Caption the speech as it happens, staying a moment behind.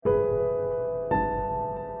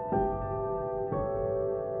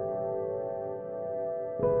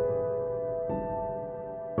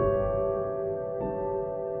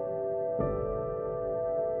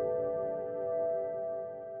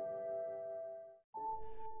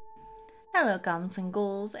Hello, goblins and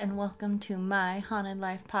ghouls, and welcome to my Haunted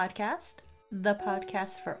Life podcast, the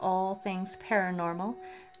podcast for all things paranormal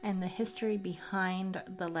and the history behind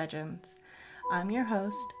the legends. I'm your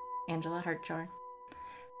host, Angela Hartshorn.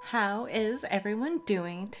 How is everyone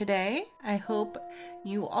doing today? I hope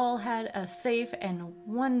you all had a safe and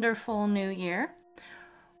wonderful new year.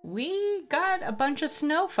 We got a bunch of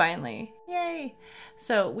snow finally. Yay!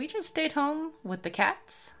 So we just stayed home with the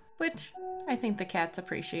cats, which I think the cats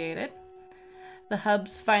appreciated. The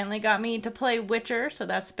hubs finally got me to play Witcher, so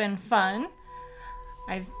that's been fun.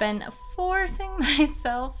 I've been forcing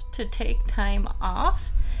myself to take time off,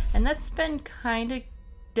 and that's been kind of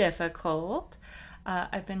difficult.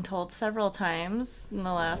 I've been told several times in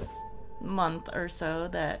the last month or so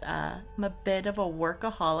that I'm a bit of a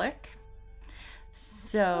workaholic.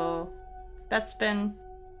 So that's been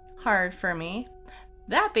hard for me.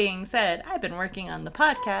 That being said, I've been working on the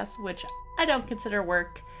podcast, which I don't consider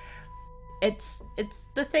work. It's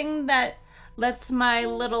the thing that lets my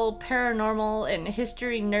little paranormal and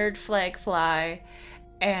history nerd flag fly,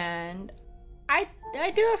 and I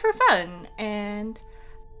do it for fun, and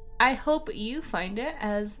I hope you find it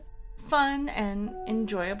as fun and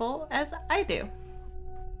enjoyable as I do.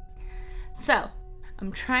 So,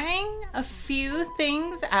 I'm trying a few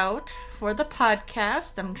things out for the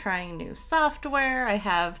podcast. I'm trying new software. I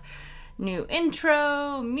have new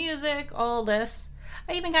intro, music, all this.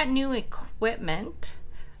 I even got new equipment.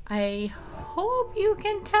 I hope you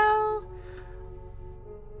can tell.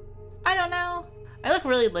 I don't know. I look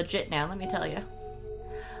really legit now, let me tell you.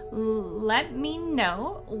 Let me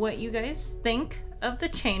know what you guys think of the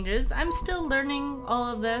changes. I'm still learning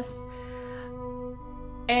all of this.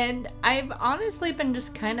 And I've honestly been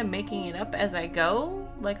just kind of making it up as I go.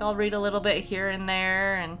 Like, I'll read a little bit here and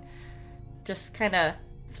there and just kind of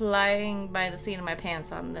flying by the seat of my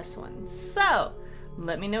pants on this one. So,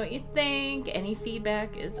 let me know what you think. Any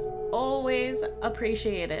feedback is always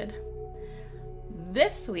appreciated.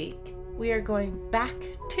 This week, we are going back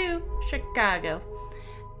to Chicago.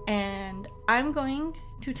 And I'm going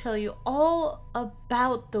to tell you all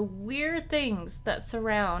about the weird things that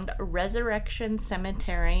surround Resurrection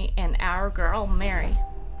Cemetery and Our Girl Mary.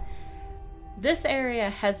 This area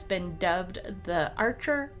has been dubbed the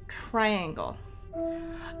Archer Triangle.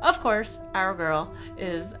 Of course, Our Girl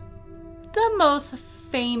is the most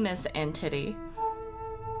famous entity.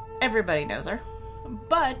 Everybody knows her.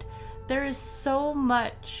 But there is so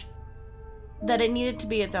much that it needed to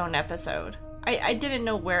be its own episode. I didn't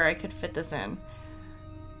know where I could fit this in.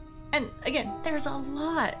 And again, there's a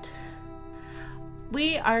lot.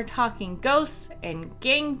 We are talking ghosts and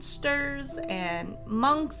gangsters and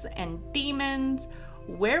monks and demons,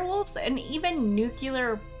 werewolves, and even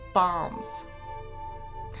nuclear bombs.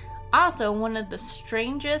 Also, one of the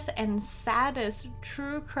strangest and saddest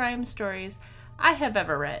true crime stories I have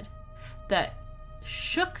ever read that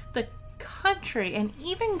shook the country and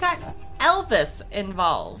even got Elvis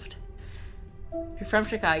involved. If you're from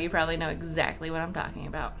Chicago, you probably know exactly what I'm talking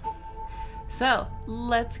about. So,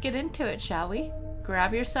 let's get into it, shall we?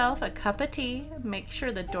 Grab yourself a cup of tea, make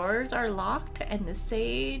sure the doors are locked and the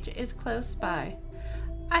sage is close by.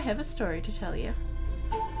 I have a story to tell you.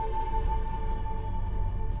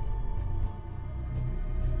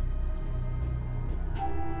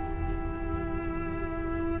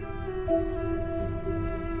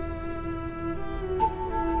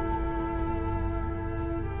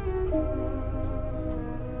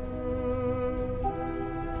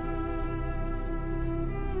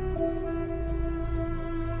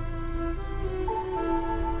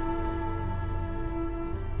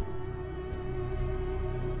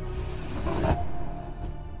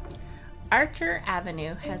 Archer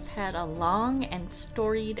Avenue has had a long and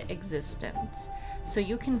storied existence, so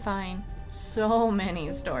you can find so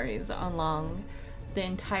many stories along the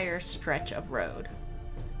entire stretch of road.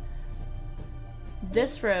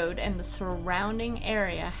 This road and the surrounding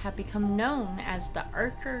area have become known as the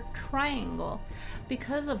Archer Triangle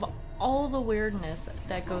because of all the weirdness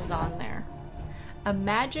that goes on there.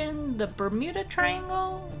 Imagine the Bermuda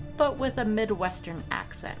Triangle, but with a Midwestern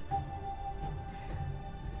accent.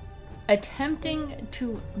 Attempting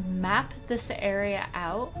to map this area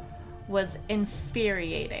out was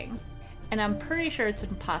infuriating, and I'm pretty sure it's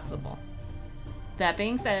impossible. That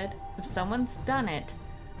being said, if someone's done it,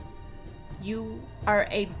 you are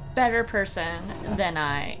a better person than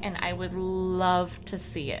I, and I would love to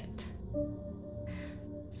see it.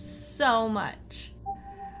 So much.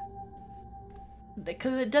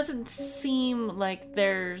 Because it doesn't seem like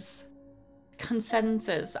there's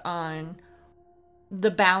consensus on the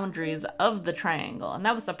boundaries of the triangle, and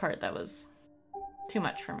that was the part that was too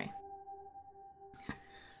much for me.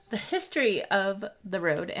 The history of the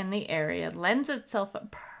road and the area lends itself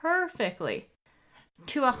perfectly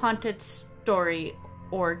to a haunted story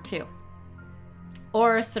or two.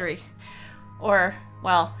 Or three. Or,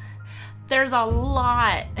 well, there's a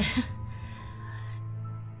lot.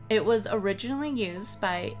 It was originally used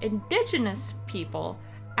by indigenous people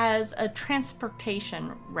as a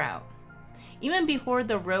transportation route. Even before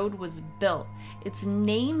the road was built, its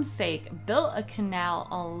namesake built a canal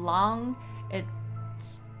along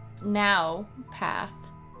its now path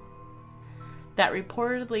that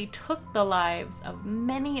reportedly took the lives of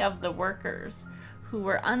many of the workers who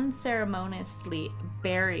were unceremoniously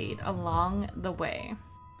buried along the way,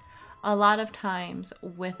 a lot of times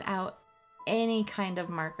without any kind of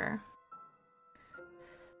marker.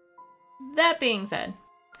 That being said,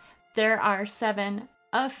 there are 7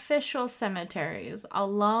 official cemeteries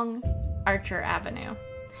along Archer Avenue.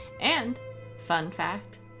 And, fun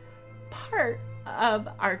fact, part of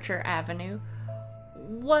Archer Avenue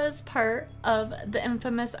was part of the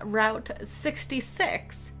infamous Route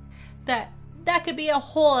 66 that could be a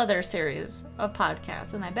whole other series of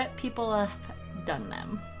podcasts, and I bet people have done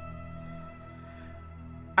them.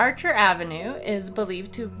 Archer Avenue is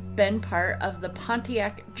believed to have been part of the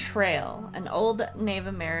Pontiac Trail, an old Native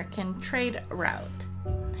American trade route.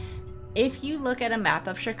 If you look at a map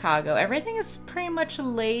of Chicago, everything is pretty much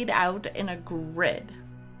laid out in a grid.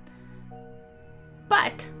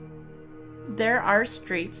 But there are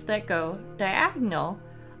streets that go diagonal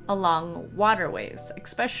along waterways,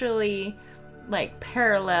 especially like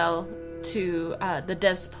parallel to the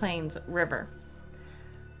Des Plaines River.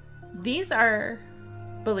 These are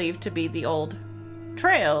believed to be the old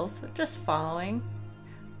trails just following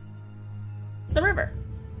the river.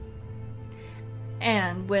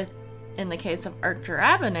 And in the case of Archer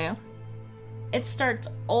Avenue, it starts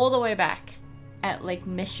all the way back at Lake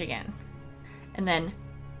Michigan and then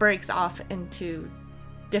breaks off into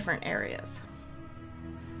different areas.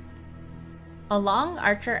 Along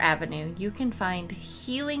Archer Avenue, you can find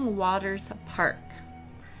Healing Waters Park.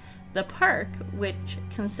 The park, which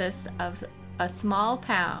consists of a small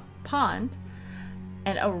pond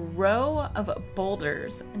and a row of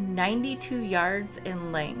boulders 92 yards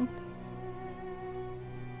in length,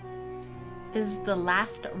 is the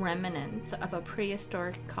last remnant of a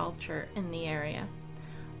prehistoric culture in the area.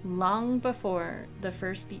 Long before the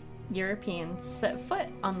first Europeans set foot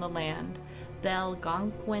on the land, the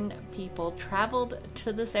Algonquin people traveled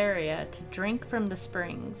to this area to drink from the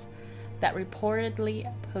springs that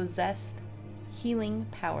reportedly possessed healing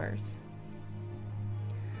powers.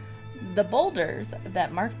 The boulders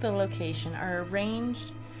that mark the location are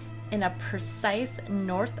arranged in a precise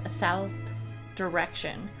north-south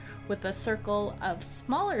direction, with a circle of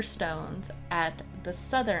smaller stones at the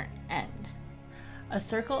southern end. A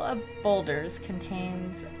circle of boulders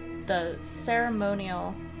contains the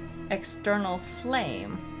ceremonial external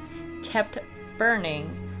flame kept burning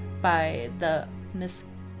by the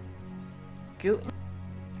Mascouten.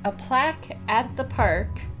 A plaque at the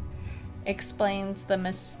park explains the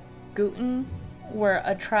Mascouten were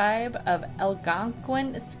a tribe of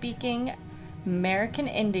Algonquin-speaking American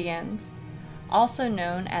Indians, also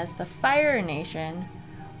known as the Fire Nation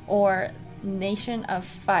or Nation of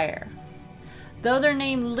Fire, though their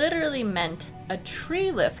name literally meant a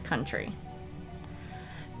treeless country.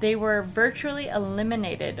 They were virtually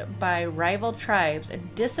eliminated by rival tribes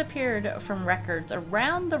and disappeared from records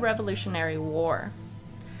around the Revolutionary War.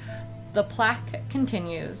 The plaque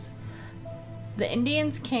continues, "The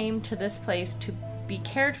Indians came to this place to be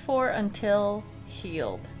cared for until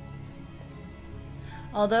healed.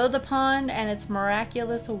 Although the pond and its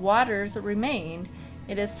miraculous waters remained,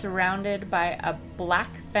 it is surrounded by a black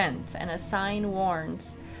fence, and a sign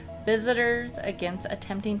warns visitors against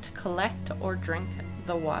attempting to collect or drink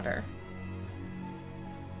the water."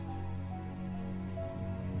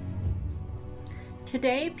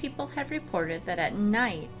 Today, people have reported that at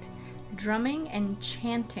night, drumming and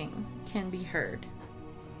chanting can be heard.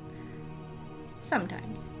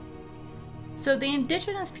 Sometimes. So the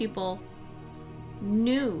indigenous people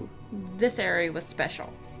knew this area was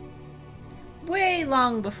special. Way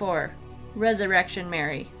long before Resurrection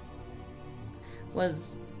Mary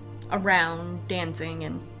was around dancing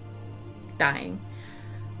and dying.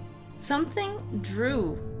 Something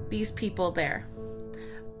drew these people there.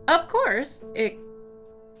 Of course, it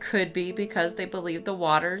could be because they believed the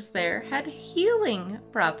waters there had healing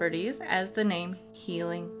properties, as the name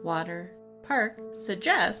Healing Water Park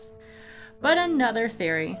suggests. But another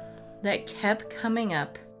theory that kept coming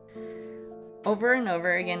up over and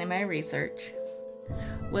over again in my research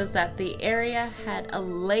was that the area had a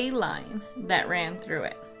ley line that ran through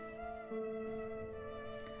it.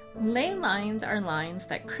 Ley lines are lines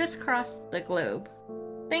that crisscross the globe.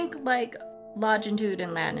 Think like longitude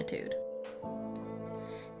and latitude.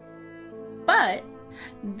 But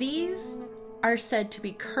these are said to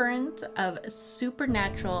be currents of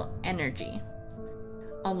supernatural energy.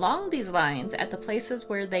 Along these lines, at the places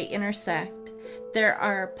where they intersect, there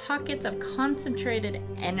are pockets of concentrated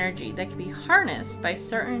energy that can be harnessed by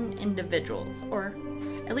certain individuals, or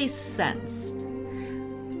at least sensed.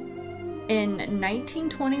 In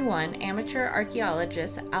 1921, amateur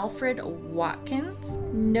archaeologist Alfred Watkins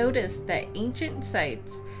noticed that ancient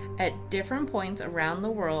sites at different points around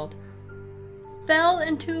the world fell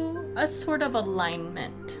into a sort of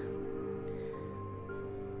alignment.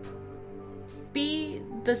 Be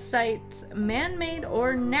the sites man-made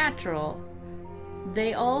or natural,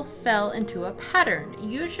 they all fell into a pattern,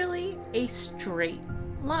 usually a straight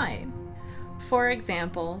line. For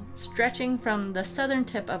example, stretching from the southern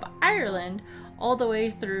tip of Ireland all the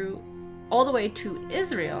way to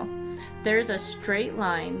Israel, there's a straight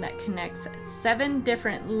line that connects 7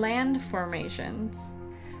 different land formations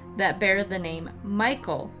that bear the name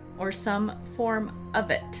Michael or some form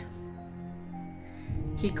of it.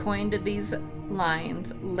 He coined these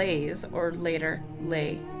lines leys, or later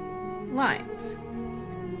ley lines.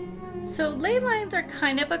 So ley lines are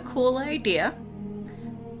kind of a cool idea.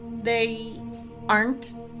 They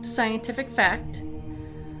aren't scientific fact,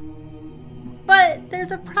 but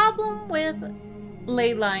there's a problem with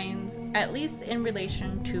ley lines, at least in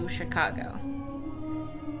relation to Chicago.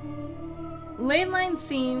 Ley lines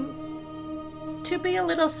seem to be a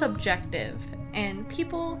little subjective, and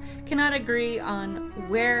people cannot agree on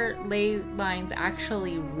where ley lines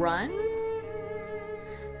actually run.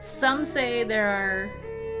 Some say there are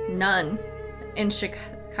none in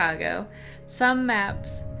Chicago. Some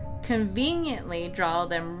maps conveniently draw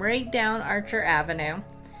them right down Archer Avenue.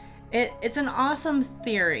 It's an awesome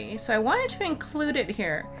theory, so I wanted to include it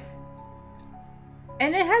here.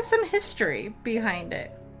 And it has some history behind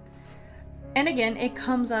it. And again, it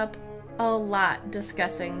comes up a lot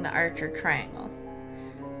discussing the Archer Triangle.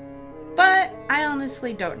 But I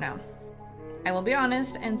honestly don't know. I will be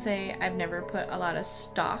honest and say I've never put a lot of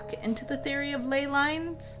stock into the theory of ley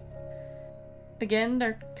lines. Again,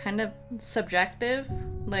 they're kind of subjective,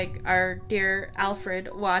 like our dear Alfred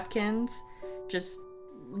Watkins, just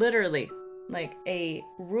literally, like a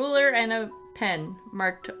ruler and a pen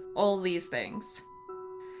marked all these things.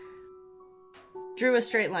 Drew a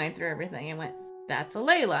straight line through everything and went, that's a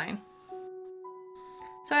ley line.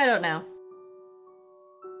 So I don't know.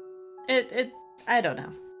 I don't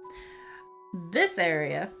know. This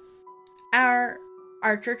area, our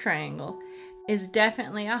Archer Triangle, is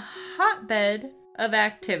definitely a hotbed of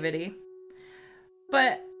activity,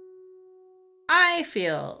 but I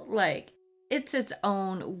feel like it's its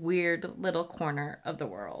own weird little corner of the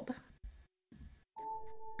world.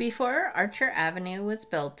 Before Archer Avenue was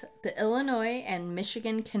built, the Illinois and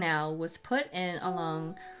Michigan Canal was put in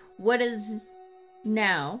along what is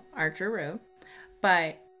now Archer Road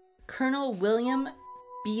by Colonel William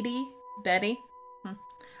Betty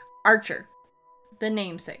Archer, the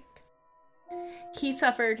namesake. He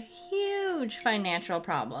suffered huge financial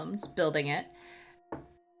problems building it,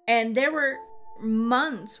 and there were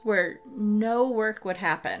months where no work would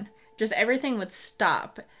happen. Just everything would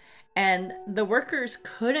stop, and the workers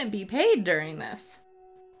couldn't be paid during this.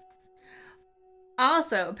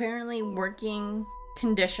 Also, apparently working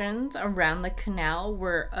conditions around the canal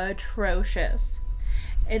were atrocious.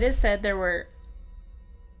 It is said there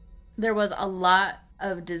was a lot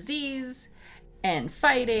of disease and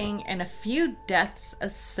fighting and a few deaths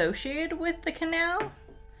associated with the canal.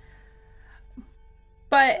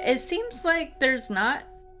 But it seems like there's not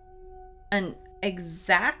an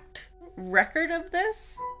exact record of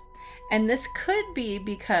this. And this could be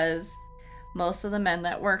because most of the men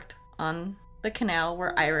that worked on the canal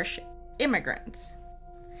were Irish immigrants.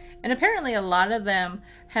 And apparently a lot of them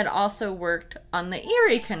had also worked on the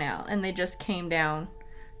Erie Canal, and they just came down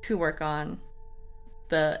to work on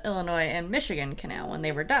the Illinois and Michigan Canal when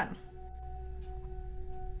they were done.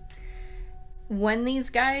 When these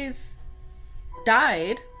guys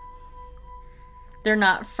died, they're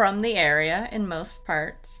not from the area in most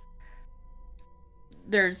parts.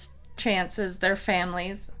 There's chances their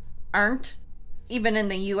families aren't even in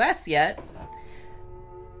the US yet.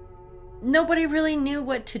 Nobody really knew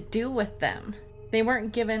what to do with them. They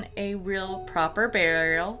weren't given a real proper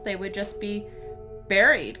burial. They would just be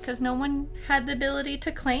buried because no one had the ability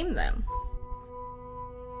to claim them.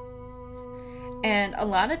 And a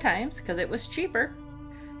lot of times, because it was cheaper,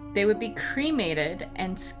 they would be cremated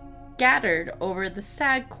and scattered over the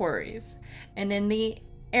sag quarries and in the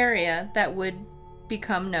area that would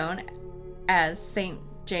become known as St.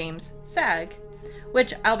 James Sag,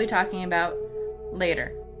 which I'll be talking about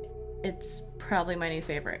later. It's probably my new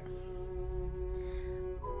favorite.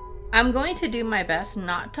 I'm going to do my best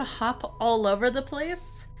not to hop all over the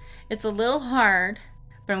place. It's a little hard,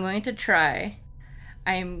 but I'm going to try.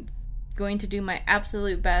 I'm going to do my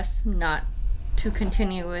absolute best not to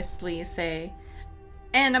continuously say,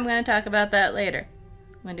 and I'm going to talk about that later.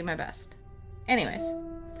 I'm going to do my best. Anyways,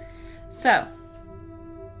 so,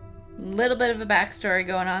 little bit of a backstory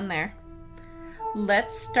going on there.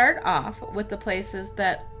 Let's start off with the places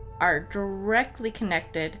that are directly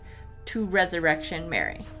connected to Resurrection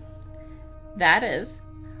Mary. That is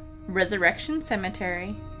Resurrection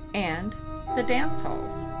Cemetery and the dance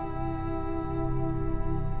halls.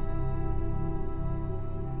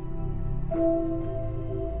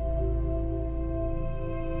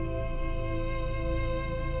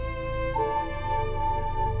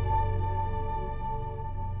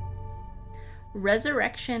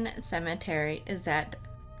 Resurrection Cemetery is at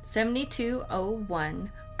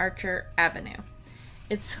 7201 Archer Avenue.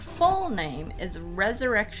 Its full name is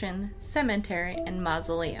Resurrection Cemetery and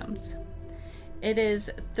Mausoleums. It is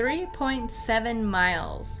 3.7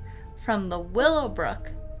 miles from the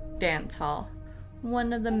Willowbrook Dance Hall,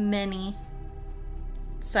 one of the many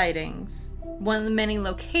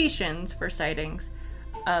locations for sightings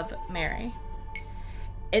of Mary.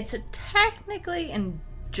 It's technically in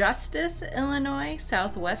Justice, Illinois,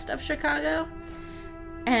 southwest of Chicago,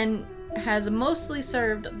 and has mostly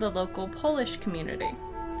served the local Polish community.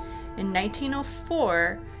 In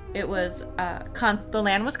 1904, it was the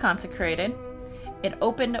land was consecrated. It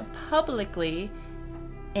opened publicly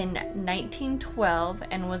in 1912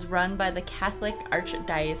 and was run by the Catholic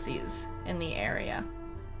Archdiocese in the area.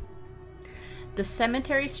 The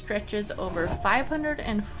cemetery stretches over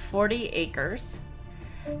 540 acres.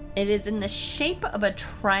 It is in the shape of a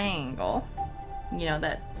triangle,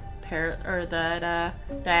 that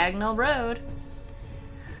diagonal road.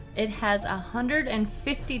 It has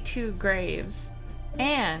 152 graves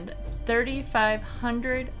and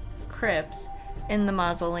 3,500 crypts in the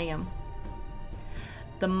mausoleum.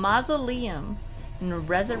 The mausoleum in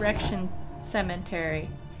Resurrection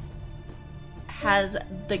Cemetery has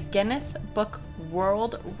the Guinness Book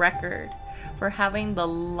World Record for having the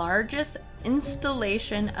largest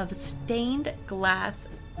installation of stained glass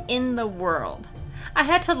in the world. I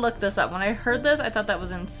had to look this up. When I heard this, I thought that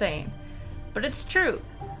was insane. But it's true.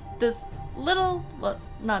 This little, well,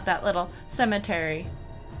 not that little, cemetery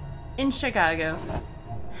in Chicago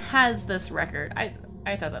has this record. I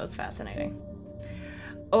thought that was fascinating.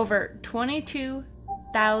 Over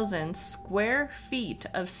 22,000 square feet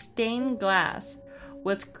of stained glass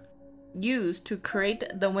was used to create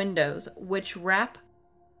the windows, which wrap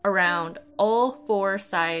around all four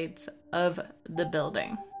sides of the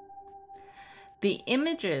building. The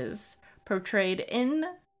images portrayed in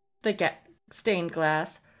the stained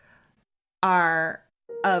glass are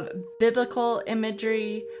of biblical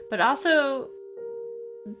imagery, but also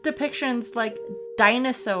depictions like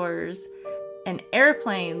dinosaurs and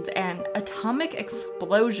airplanes and atomic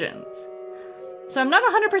explosions. So I'm not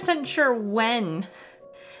 100% sure when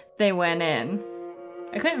they went in.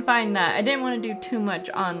 I couldn't find that. I didn't want to do too much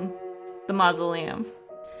on the mausoleum.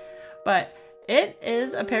 But it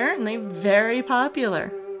is apparently very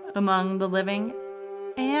popular among the living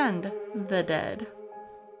and the dead.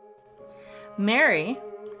 Mary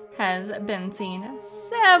has been seen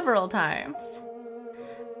several times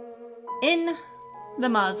in the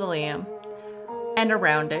mausoleum and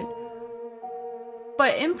around it.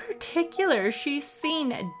 But in particular, she's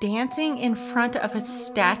seen dancing in front of a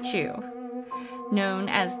statue known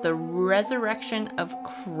as the Resurrection of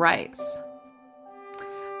Christ.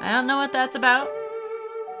 I don't know what that's about,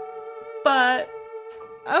 but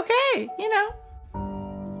okay,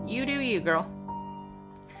 you do you, girl.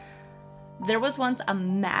 There was once a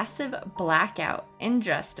massive blackout in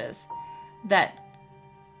Justice that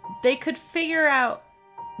they could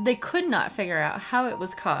not figure out how it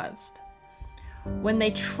was caused. When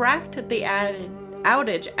they tracked the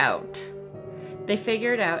outage out, they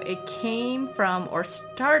figured out it came from or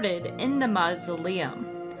started in the mausoleum.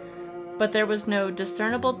 But there was no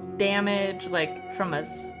discernible damage, like from a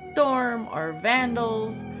storm or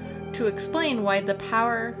vandals, to explain why the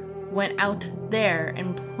power went out there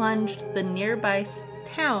and plunged the nearby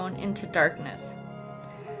town into darkness.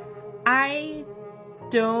 I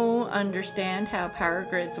don't understand how power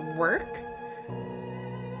grids work,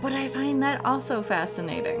 but I find that also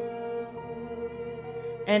fascinating.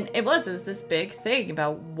 And it was this big thing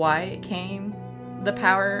about why the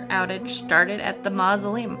power outage started at the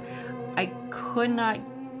mausoleum. I could not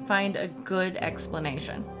find a good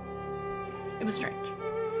explanation. It was strange.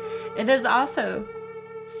 It is also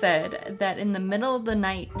said that in the middle of the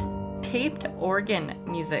night, taped organ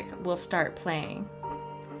music will start playing.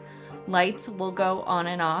 Lights will go on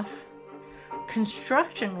and off.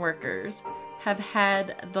 Construction workers have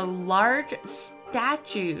had the large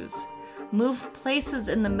statues move places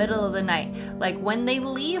in the middle of the night. Like when they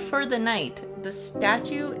leave for the night, the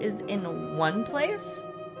statue is in one place.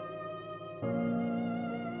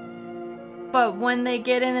 But when they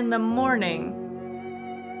get in the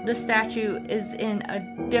morning, the statue is in a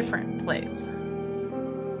different place.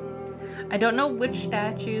 I don't know which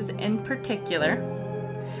statues in particular.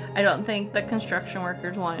 I don't think the construction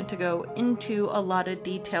workers wanted to go into a lot of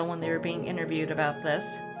detail when they were being interviewed about this.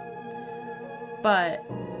 But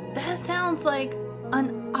that sounds like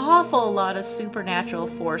an awful lot of supernatural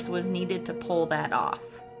force was needed to pull that off.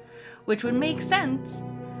 Which would make sense,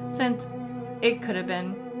 since it could have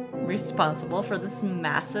been responsible for this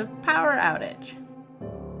massive power outage.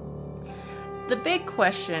 The big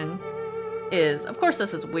question is, of course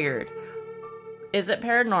this is weird, is it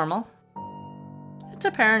paranormal? It's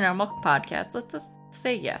a paranormal podcast, let's just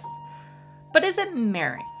say yes. But is it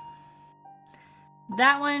Mary?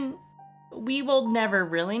 That one, we will never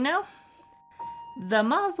really know. The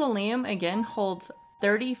mausoleum, again, holds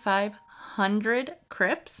 3,500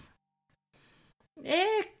 crypts.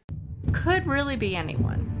 It could really be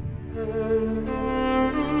anyone.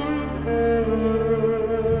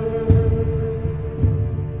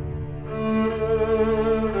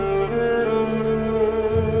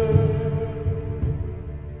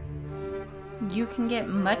 You can get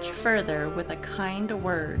much further with a kind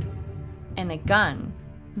word and a gun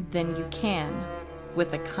than you can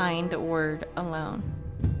with a kind word alone.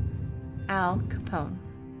 Al Capone.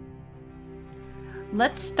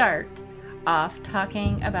 Let's start off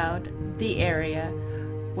talking about the area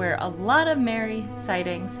where a lot of Mary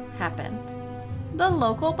sightings happened. The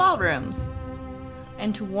local ballrooms.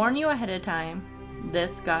 And to warn you ahead of time,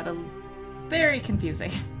 this got very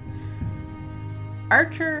confusing.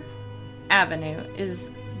 Archer Avenue is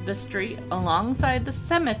the street alongside the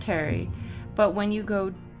cemetery, but when you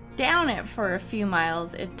go down it for a few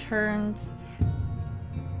miles, it turns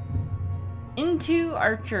into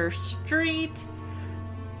Archer Street,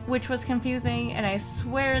 which was confusing, and I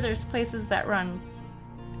swear there's places that run,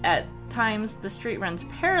 at times the street runs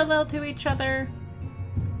parallel to each other.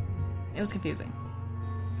 It was confusing.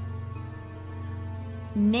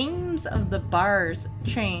 Names of the bars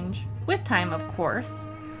change with time, of course,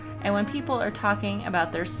 and when people are talking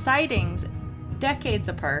about their sightings decades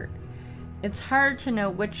apart, it's hard to know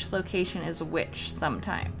which location is which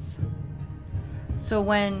sometimes. So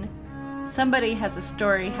when somebody has a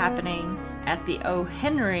story happening at the O.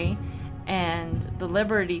 Henry and the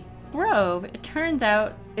Liberty Grove, it turns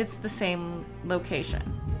out it's the same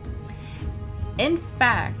location. In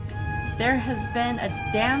fact, there has been a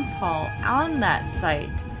dance hall on that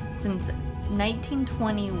site since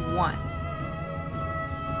 1921.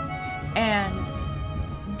 And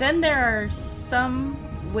then there are some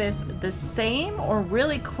with the same or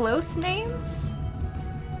really close names.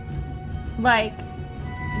 Like,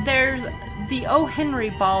 there's the O. Henry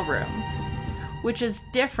Ballroom, which is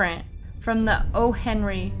different from the O.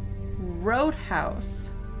 Henry Roadhouse.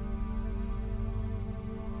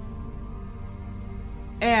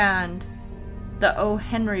 And the O.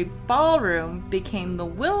 Henry Ballroom became the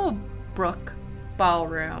Willowbrook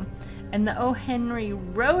Ballroom. And the O. Henry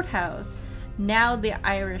Roadhouse, now the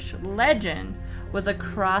Irish Legend, was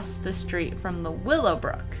across the street from the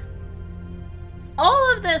Willowbrook.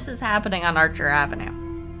 All of this is happening on Archer Avenue.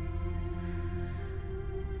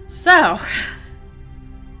 So,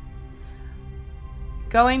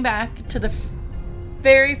 going back to the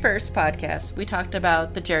very first podcast, we talked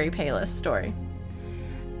about the Jerry Palis story.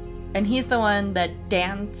 And he's the one that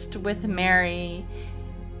danced with Mary,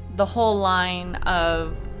 the whole line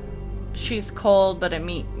of she's cold, but it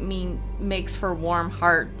makes for warm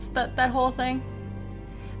hearts, that whole thing.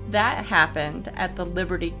 That happened at the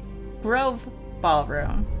Liberty Grove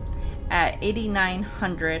Ballroom at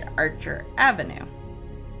 8900 Archer Avenue.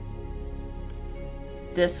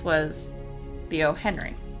 This was the O.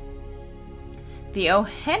 Henry. The O.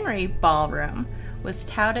 Henry Ballroom was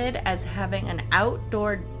touted as having an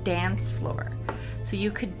outdoor dance floor, so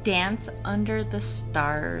you could dance under the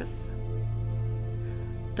stars.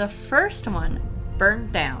 The first one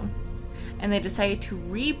burnt down, and they decided to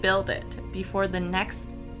rebuild it before the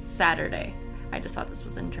next Saturday. I just thought this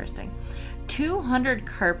was interesting. 200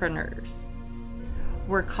 carpenters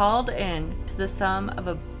were called in to the sum of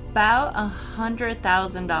about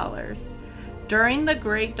 $100,000 during the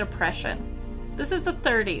Great Depression. This is the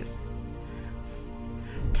 30s.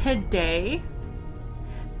 Today,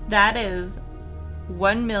 that is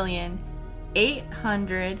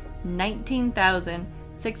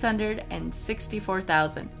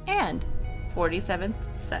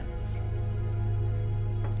 1,819,664,47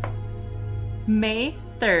 May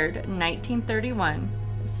 3rd, 1931,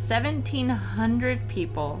 1,700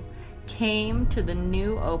 people came to the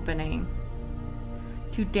new opening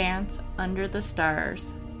to dance under the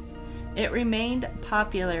stars. It remained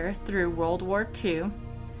popular through World War II,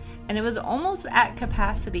 and it was almost at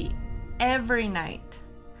capacity every night,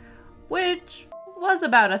 which was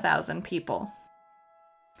about 1,000 people.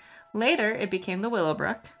 Later, it became the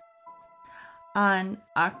Willowbrook. On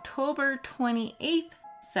October 28th,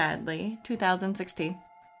 sadly, 2016,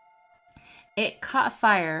 it caught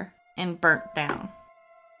fire and burnt down.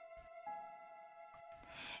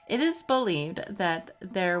 It is believed that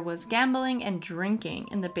there was gambling and drinking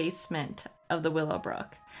in the basement of the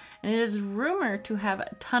Willowbrook, and it is rumored to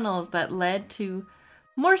have tunnels that led to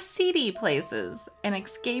more seedy places and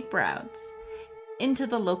escape routes into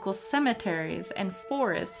the local cemeteries and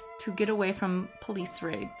forests to get away from police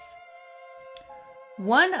raids.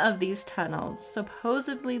 One of these tunnels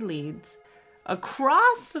supposedly leads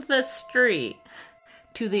across the street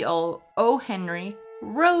to the old O. Henry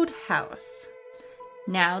Roadhouse,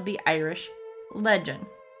 now the Irish Legend.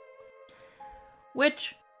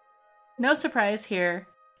 Which, no surprise here,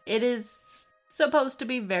 it is supposed to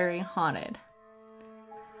be very haunted.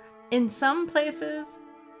 In some places,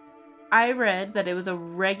 I read that it was a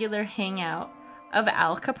regular hangout of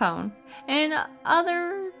Al Capone, and in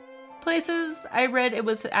other places, I read it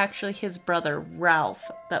was actually his brother Ralph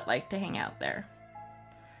that liked to hang out there.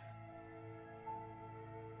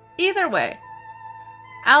 Either way,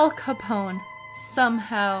 Al Capone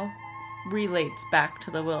somehow relates back to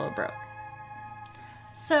the Willowbrook.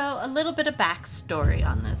 So, a little bit of backstory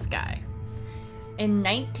on this guy. In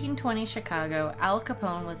 1920 Chicago, Al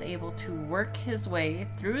Capone was able to work his way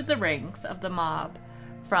through the ranks of the mob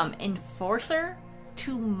from enforcer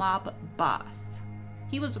to mob boss.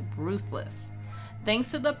 He was ruthless.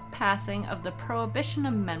 Thanks to the passing of the Prohibition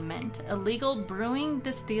Amendment, illegal brewing,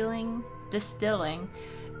 distilling,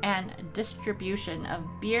 and distribution of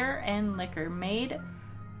beer and liquor made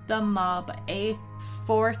the mob a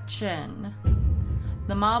fortune.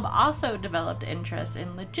 The mob also developed interest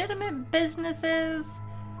in legitimate businesses,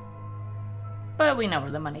 but we know where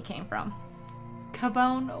the money came from.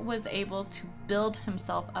 Capone was able to build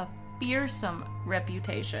himself a fearsome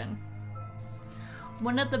reputation.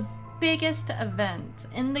 One of the biggest events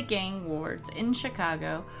in the gang wars in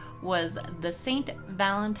Chicago was the St.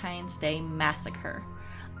 Valentine's Day Massacre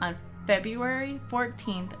on February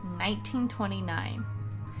 14th, 1929.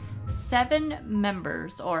 7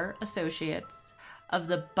 members or associates of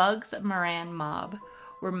the Bugs Moran mob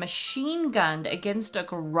were machine gunned against a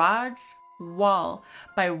garage wall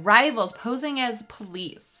by rivals posing as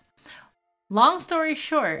police. Long story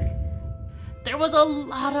short, there was a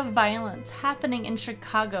lot of violence happening in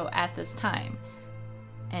Chicago at this time,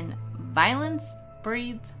 and violence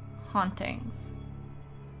breeds hauntings.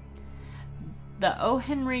 The O.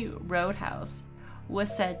 Henry Roadhouse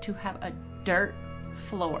was said to have a dirt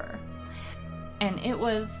floor, and it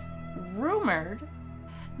was rumored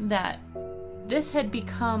that this had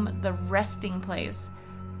become the resting place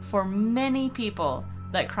for many people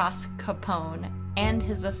that crossed Capone and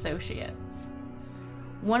his associates.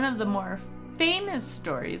 One of the more famous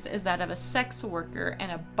stories is that of a sex worker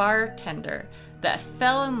and a bartender that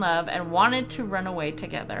fell in love and wanted to run away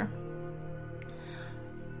together.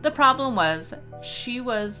 The problem was, she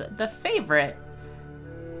was the favorite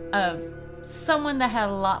of someone that had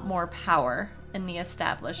a lot more power in the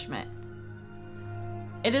establishment.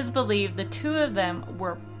 It is believed the two of them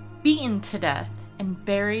were beaten to death and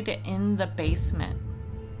buried in the basement.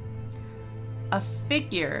 A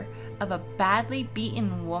figure of a badly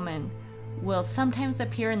beaten woman will sometimes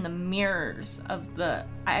appear in the mirrors of the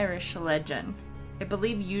Irish Legend. I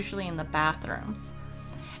believe usually in the bathrooms.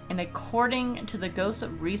 And according to the Ghost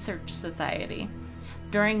Research Society,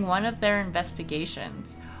 during one of their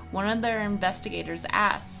investigations, one of their investigators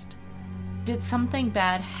asked, "Did something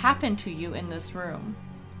bad happen to you in this room?"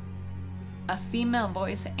 A female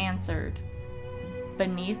voice answered,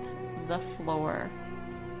 "Beneath the floor."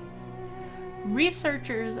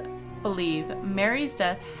 Researchers believe Mary's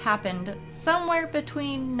death happened somewhere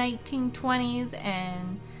between 1920s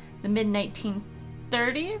and the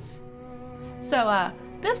mid-1930s. So,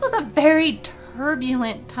 this was a very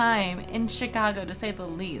turbulent time in Chicago, to say the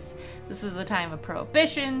least. This is a time of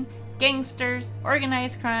prohibition, gangsters,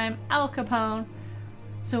 organized crime, Al Capone.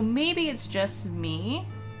 So maybe it's just me,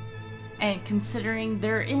 And considering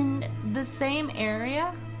they're in the same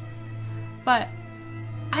area, but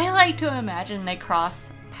I like to imagine they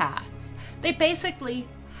cross paths. They basically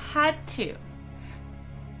had to.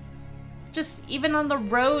 Just even on the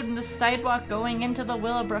road and the sidewalk going into the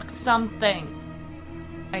Willowbrook, something.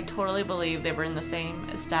 I totally believe they were in the same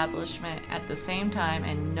establishment at the same time,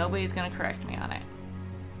 and nobody's gonna correct me on it.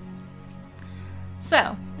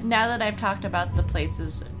 So, now that I've talked about the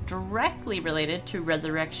places directly related to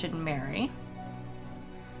Resurrection Mary,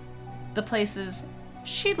 the places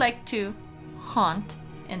she'd like to haunt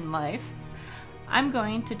in life, I'm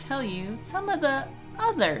going to tell you some of the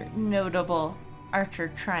other notable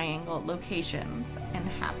Archer Triangle locations and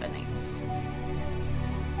happenings.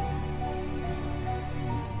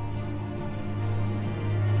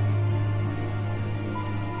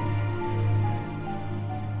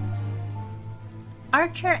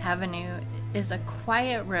 Archer Avenue is a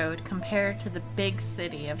quiet road compared to the big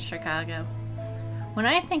city of Chicago. When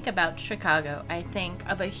I think about Chicago, I think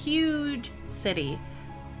of a huge city,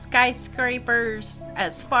 skyscrapers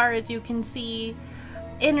as far as you can see,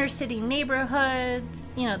 inner city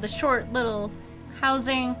neighborhoods, the short little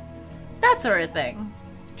housing, that sort of thing.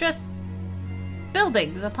 Just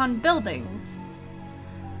buildings upon buildings.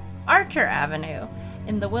 Archer Avenue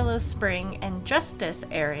in the Willow Spring and Justice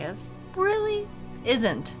areas really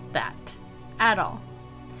isn't that at all.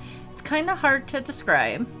 It's kind of hard to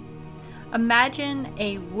describe. Imagine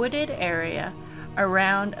a wooded area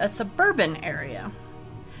around a suburban area.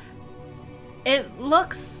 It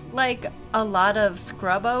looks like a lot of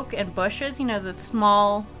scrub oak and bushes, the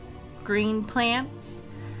small green plants.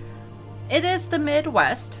 It is the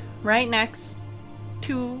Midwest, right next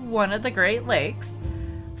to one of the Great Lakes,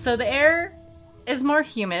 so the air is more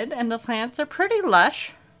humid and the plants are pretty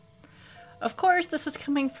lush. Of course, this is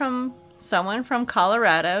coming from someone from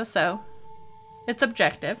Colorado, so it's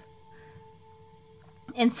objective.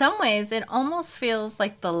 In some ways, it almost feels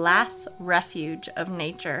like the last refuge of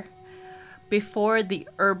nature before the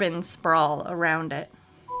urban sprawl around it.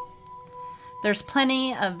 There's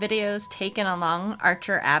plenty of videos taken along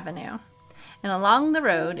Archer Avenue, and along the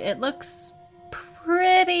road, it looks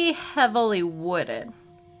pretty heavily wooded.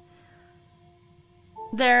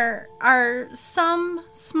 There are some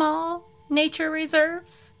small nature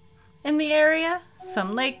reserves in the area,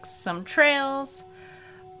 some lakes, some trails,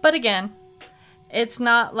 but again, it's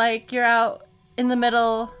not like you're out in the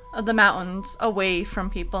middle of the mountains away from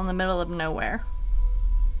people in the middle of nowhere.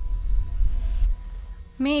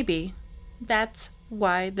 Maybe that's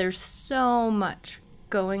why there's so much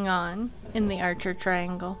going on in the Archer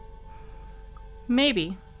Triangle.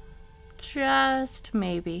 Maybe, just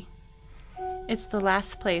maybe, it's the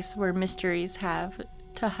last place where mysteries have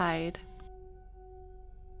to hide.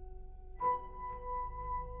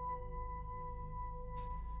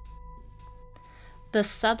 The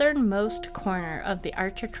southernmost corner of the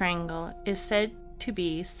Archer Triangle is said to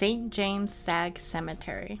be St. James Sag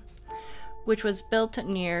Cemetery, which was built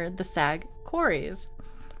near the Sag Quarries.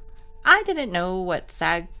 I didn't know what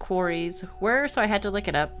Sag Quarries were, so I had to look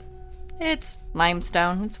it up. It's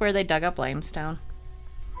limestone. It's where they dug up limestone.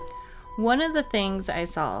 One of the things I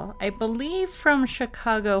saw, I believe from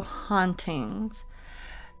Chicago Hauntings,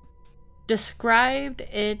 described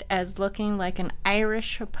it as looking like an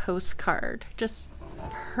Irish postcard. Just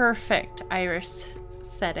perfect Irish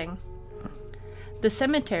setting. The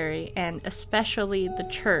cemetery, and especially the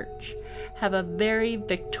church, have a very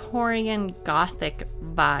Victorian Gothic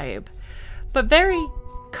vibe, but very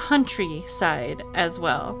countryside as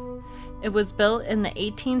well. It was built in the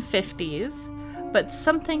 1850s, but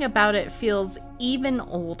something about it feels even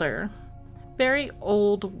older. Very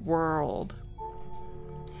old world.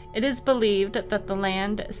 It is believed that the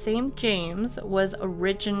land St. James was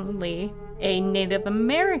originally a Native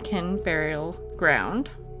American burial ground.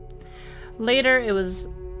 Later, it was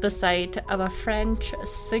the site of a French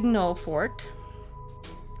signal fort.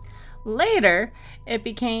 Later, it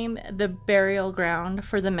became the burial ground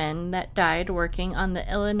for the men that died working on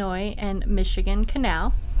the Illinois and Michigan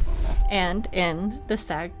Canal and in the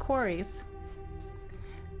Sag Quarries.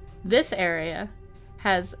 This area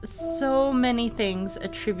has so many things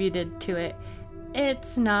attributed to it,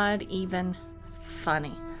 it's not even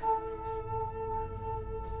funny.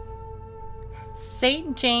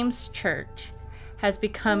 St. James Church has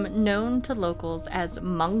become known to locals as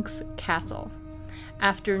Monk's Castle,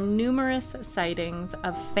 after numerous sightings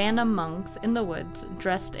of phantom monks in the woods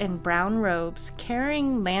dressed in brown robes,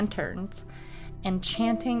 carrying lanterns, and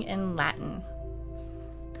chanting in Latin.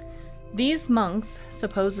 These monks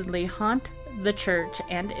supposedly haunt the church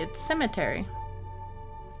and its cemetery.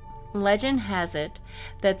 Legend has it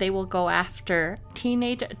that they will go after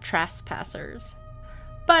teenage trespassers.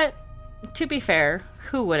 But, to be fair,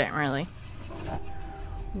 who wouldn't really?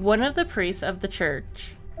 One of the priests of the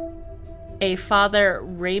church, a Father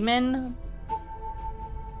Raymond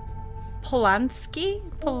Polanski,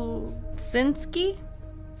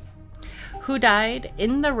 who died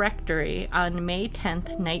in the rectory on May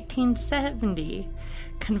 10th, 1970,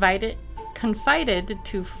 confided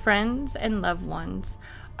to friends and loved ones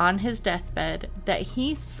on his deathbed that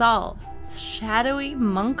he saw shadowy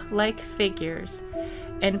monk-like figures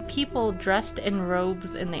and people dressed in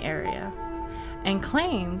robes in the area, and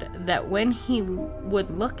claimed that when he would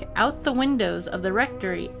look out the windows of the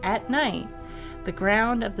rectory at night, the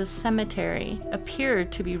ground of the cemetery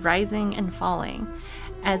appeared to be rising and falling,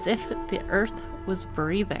 as if the earth was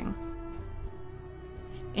breathing.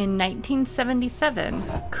 In 1977,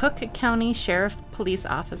 Cook County Sheriff police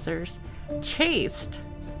officers chased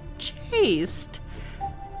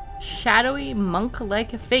shadowy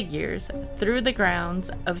monk-like figures through the grounds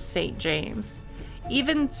of St. James,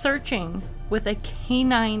 even searching with a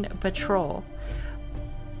canine patrol,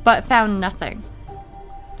 but found nothing.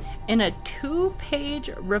 In a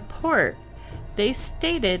 2-page report, they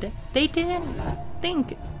stated they didn't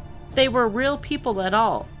think they were real people at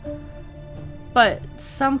all, but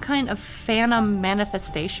some kind of phantom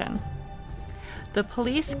manifestation. The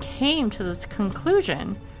police came to this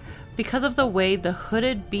conclusion because of the way the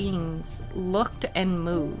hooded beings looked and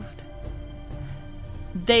moved.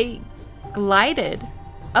 They glided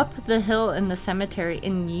up the hill in the cemetery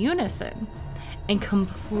in unison and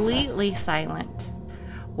completely silent,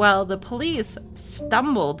 while the police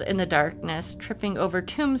stumbled in the darkness, tripping over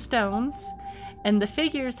tombstones, and the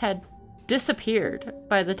figures had disappeared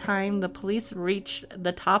by the time the police reached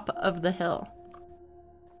the top of the hill.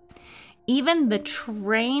 Even the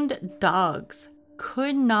trained dogs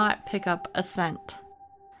could not pick up a scent.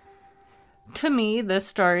 To me, this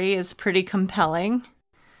story is pretty compelling.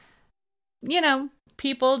 You know,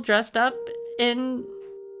 people dressed up in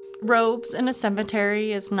robes in a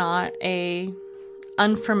cemetery is not a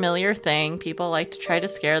unfamiliar thing. People like to try to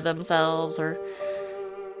scare themselves or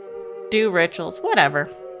do rituals, whatever.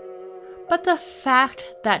 But the fact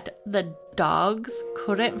that the dogs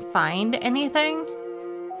couldn't find anything,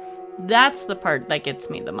 that's the part that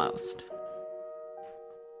gets me the most.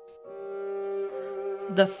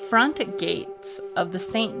 The front gates of the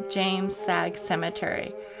St. James Sag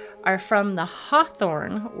Cemetery are from the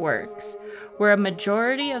Hawthorne Works, where a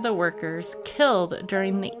majority of the workers killed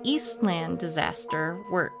during the Eastland disaster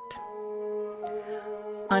worked.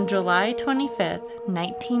 On July 25th,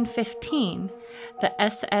 1915, the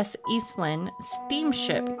SS Eastland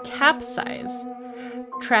steamship capsized,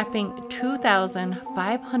 trapping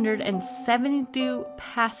 2,572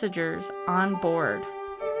 passengers on board.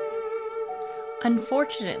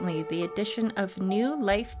 Unfortunately, the addition of new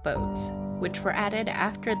lifeboats, which were added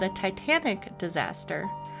after the Titanic disaster,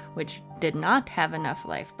 which did not have enough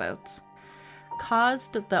lifeboats,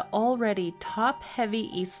 caused the already top-heavy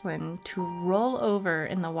Eastland to roll over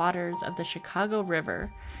in the waters of the Chicago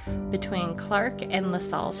River between Clark and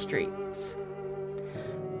LaSalle Streets.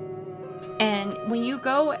 And when you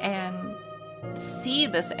go and see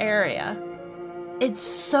this area, it's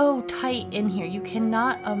so tight in here. You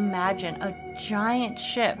cannot imagine a giant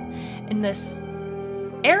ship in this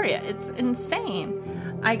area. It's insane.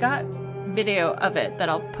 I got video of it that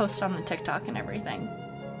I'll post on the TikTok and everything.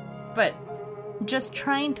 But just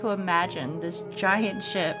trying to imagine this giant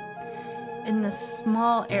ship in this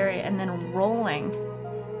small area and then rolling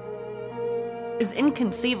is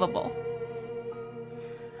inconceivable.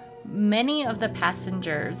 Many of the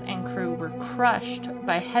passengers and crew were crushed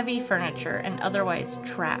by heavy furniture and otherwise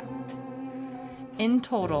trapped. In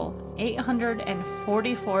total,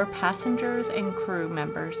 844 passengers and crew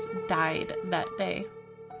members died that day.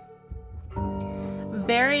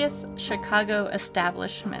 Various Chicago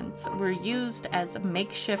establishments were used as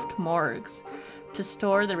makeshift morgues to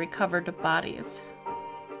store the recovered bodies.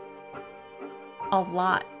 A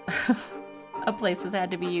lot of places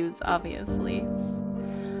had to be used, obviously.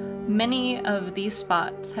 Many of these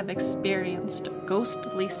spots have experienced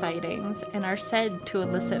ghostly sightings and are said to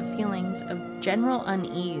elicit feelings of general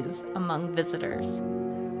unease among visitors,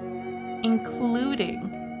 including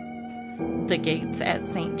the gates at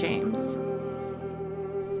St. James.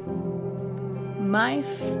 My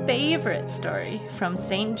favorite story from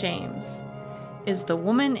St. James is the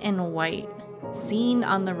woman in white seen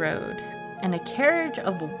on the road and a carriage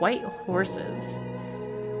of white horses,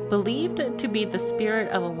 believed to be the spirit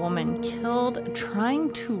of a woman killed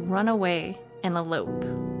trying to run away and elope.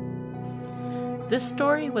 This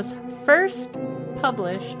story was first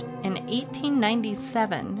published in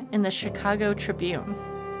 1897 in the Chicago Tribune.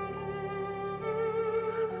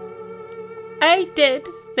 I did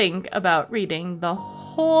think about reading the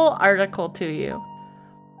whole article to you,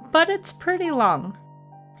 but it's pretty long.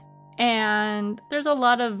 And there's a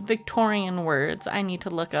lot of Victorian words I need to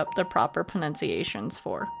look up the proper pronunciations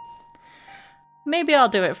for. Maybe I'll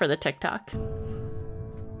do it for the TikTok.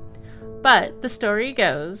 But the story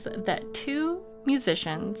goes that two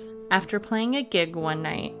musicians, after playing a gig one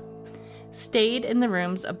night, stayed in the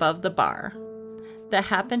rooms above the bar that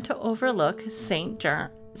happened to overlook St.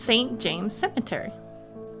 James Cemetery.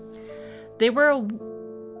 They were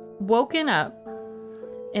woken up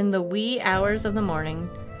in the wee hours of the morning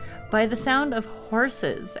by the sound of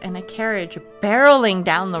horses and a carriage barreling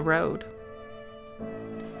down the road.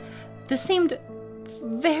 This seemed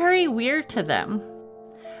very weird to them.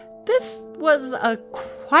 This was a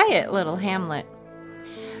quiet little hamlet,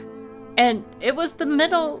 and it was the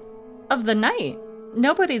middle of the night.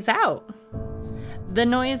 Nobody's out. The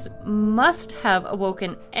noise must have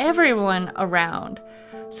awoken everyone around,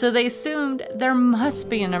 so they assumed there must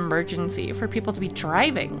be an emergency for people to be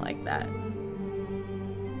driving like that.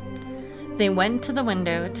 They went to the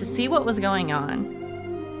window to see what was going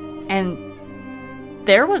on, and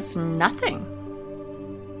there was nothing.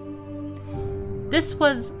 This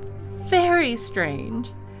was very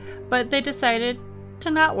strange, but they decided to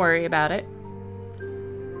not worry about it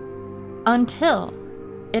until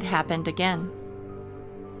it happened again.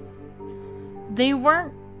 They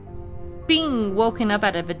weren't being woken up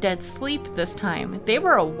out of a dead sleep this time. They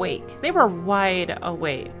were awake. They were wide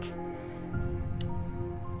awake.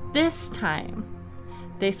 This time,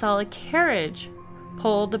 they saw a carriage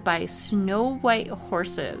pulled by snow-white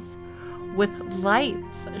horses with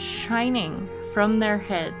lights shining from their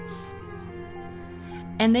heads.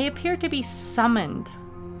 And they appeared to be summoned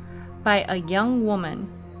by a young woman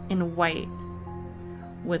in white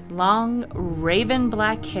with long raven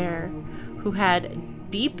black hair who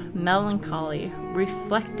had deep melancholy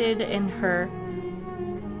reflected in her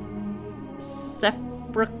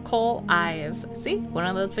sepulchral eyes. See? One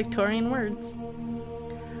of those Victorian words.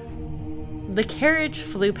 The carriage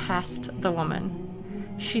flew past the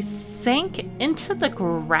woman. She sank into the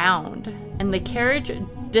ground, and the carriage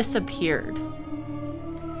disappeared.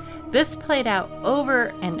 This played out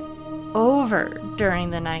over and over during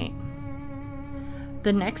the night.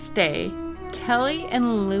 The next day, Kelly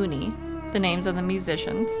and Looney, the names of the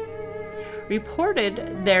musicians,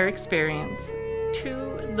 reported their experience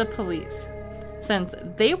to the police, since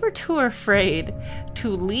they were too afraid to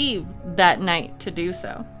leave that night to do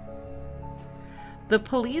so. The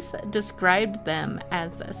police described them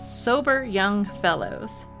as sober young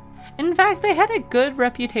fellows. In fact, they had a good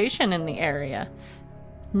reputation in the area.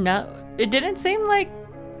 No, it didn't seem like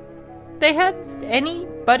they had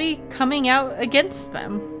anybody coming out against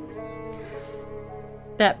them.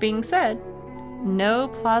 That being said, no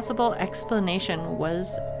plausible explanation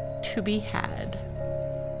was to be had.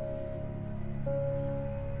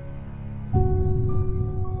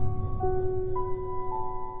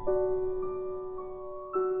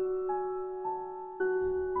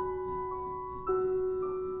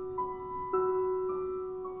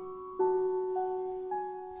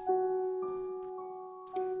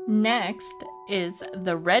 Next is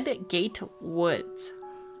the Red Gate Woods,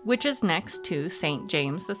 which is next to St.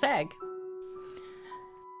 James the Sag.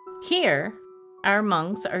 Here, our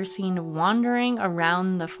monks are seen wandering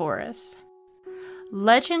around the forest.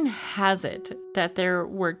 Legend has it that there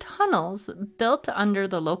were tunnels built under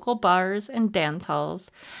the local bars and dance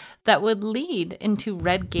halls that would lead into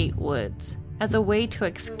Red Gate Woods as a way to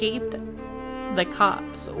escape the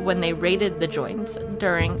cops when they raided the joints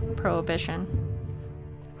during Prohibition.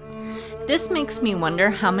 This makes me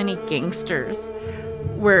wonder how many gangsters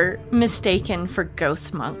were mistaken for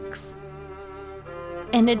ghost monks.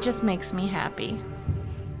 And it just makes me happy.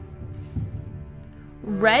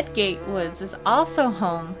 Red Gate Woods is also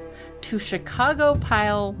home to Chicago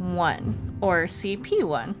Pile 1, or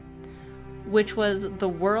CP1, which was the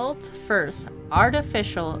world's first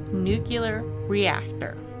artificial nuclear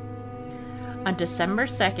reactor. On December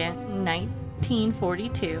 2nd,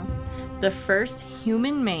 1942, the first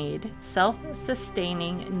human-made,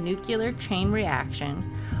 self-sustaining nuclear chain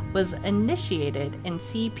reaction was initiated in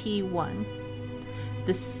CP1.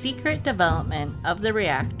 The secret development of the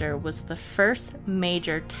reactor was the first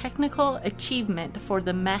major technical achievement for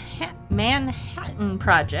the Manhattan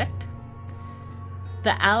Project,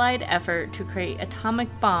 the Allied effort to create atomic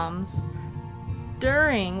bombs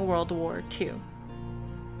during World War II.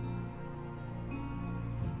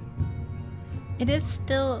 It is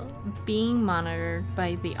still being monitored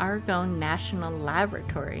by the Argonne National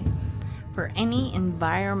Laboratory for any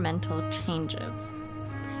environmental changes.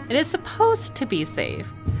 It is supposed to be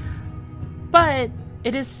safe, but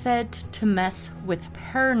it is said to mess with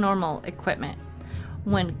paranormal equipment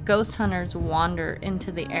when ghost hunters wander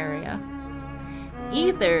into the area.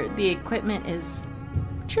 Either the equipment is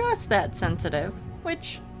just that sensitive,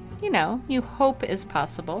 which, you hope is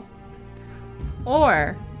possible,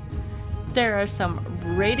 or there are some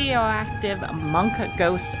radioactive monk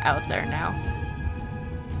ghosts out there now.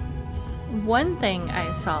 One thing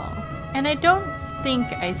I saw, and I don't think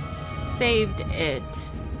I saved it,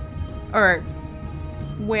 or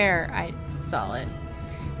where I saw it,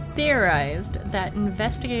 theorized that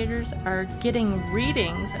investigators are getting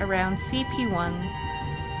readings around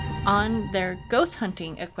CP1 on their ghost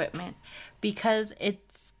hunting equipment because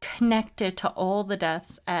it's connected to all the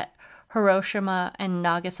deaths at Hiroshima and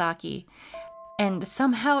Nagasaki, and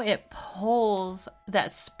somehow it pulls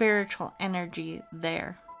that spiritual energy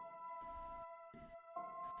there.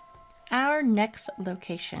 Our next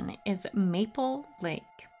location is Maple Lake,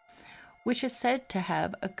 which is said to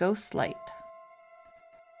have a ghost light.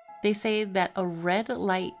 They say that a red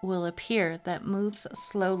light will appear that moves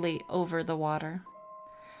slowly over the water.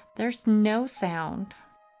 There's no sound.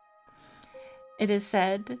 It is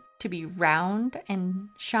said to be round and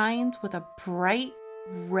shines with a bright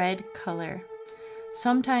red color,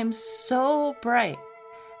 sometimes so bright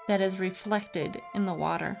that is reflected in the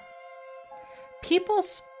water. People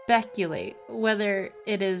speculate whether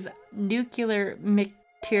it is nuclear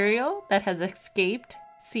material that has escaped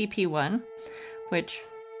CP1, which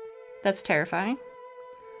that's terrifying,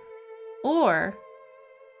 or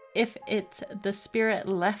if it's the spirit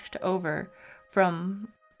left over from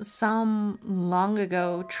some long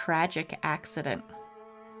ago tragic accident.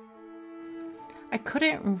 I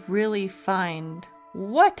couldn't really find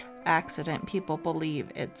what accident people believe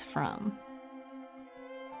it's from,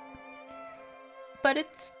 but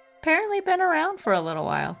it's apparently been around for a little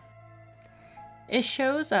while. It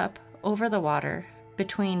shows up over the water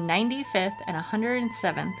between 95th and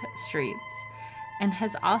 107th Streets and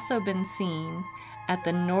has also been seen at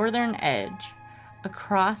the northern edge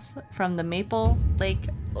across from the Maple Lake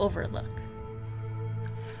Overlook.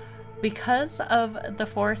 Because of the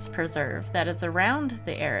forest preserve that is around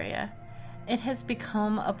the area, it has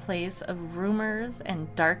become a place of rumors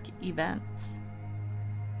and dark events.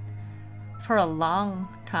 For a long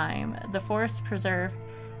time, the forest preserve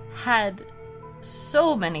had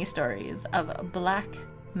so many stories of black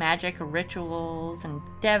magic rituals and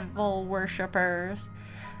devil worshippers,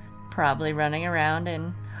 probably running around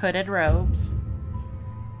in hooded robes.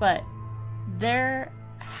 But there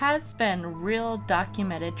has been real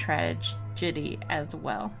documented tragedy as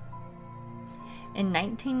well. In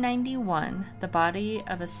 1991, the body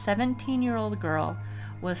of a 17-year-old girl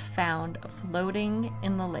was found floating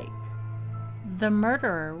in the lake. The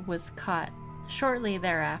murderer was caught shortly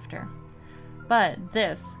thereafter, but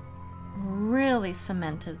this really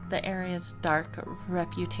cemented the area's dark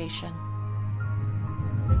reputation.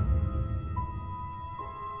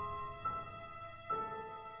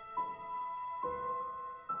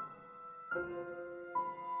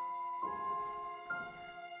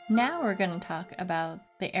 Now we're going to talk about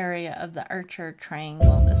the area of the Archer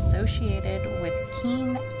Triangle associated with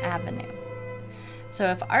Keene Avenue. So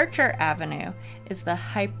if Archer Avenue is the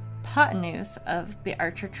hypotenuse of the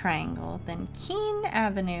Archer Triangle, then Keene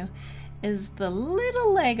Avenue is the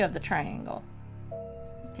little leg of the triangle.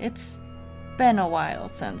 It's been a while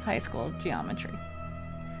since high school geometry.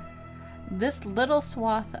 This little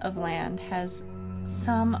swath of land has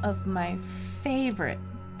some of my favorite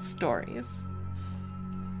stories.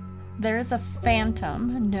 There is a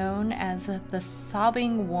phantom known as the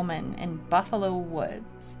Sobbing Woman in Buffalo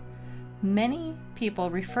Woods. Many people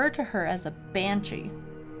refer to her as a banshee,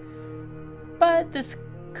 but this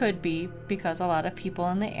could be because a lot of people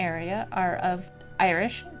in the area are of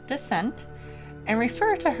Irish descent and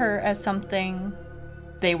refer to her as something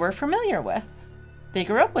they were familiar with. They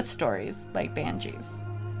grew up with stories like banshees.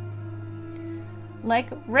 Like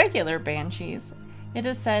regular banshees, it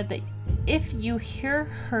is said that if you hear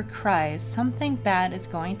her cries, something bad is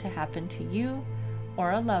going to happen to you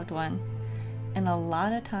or a loved one, and a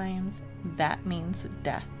lot of times that means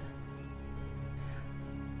death.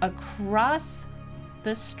 Across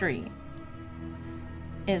the street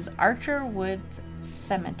is Archer Woods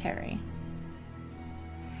Cemetery.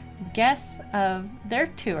 Guests of their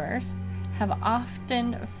tours have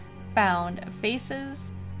often found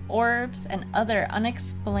faces, orbs, and other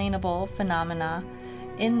unexplainable phenomena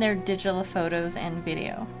in their digital photos and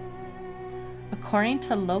video. According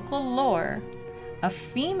to local lore, a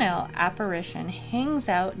female apparition hangs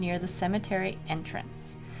out near the cemetery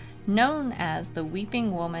entrance, known as the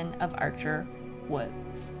Weeping Woman of Archer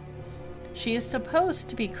Woods. She is supposed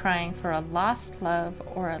to be crying for a lost love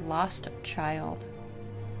or a lost child.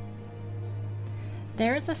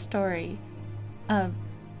 There is a story of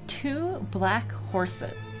two black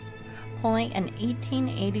horses pulling an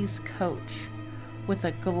 1880s coach with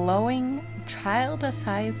a glowing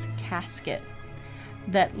child-sized casket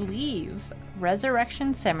that leaves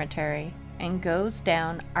Resurrection Cemetery and goes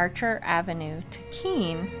down Archer Avenue to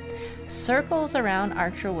Keene, circles around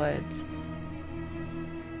Archer Woods,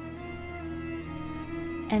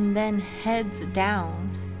 and then heads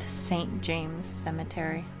down to St. James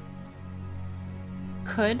Cemetery.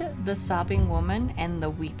 Could the sobbing woman and the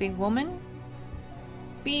weeping woman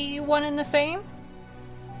be one and the same?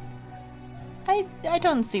 I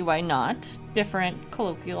don't see why not. Different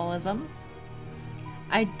colloquialisms.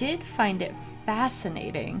 I did find it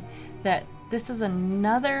fascinating that this is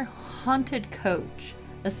another haunted coach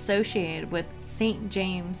associated with St.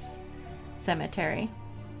 James Cemetery.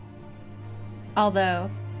 Although,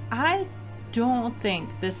 I don't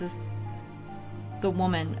think this is the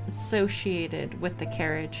woman associated with the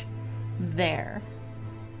carriage there.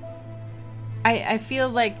 I feel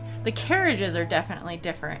like the carriages are definitely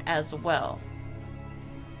different as well.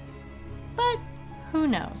 But who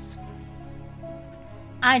knows?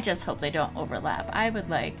 I just hope they don't overlap. I would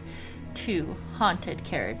like 2 haunted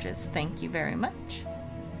carriages, thank you very much.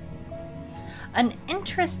 An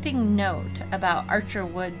interesting note about Archer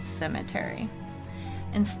Woods Cemetery.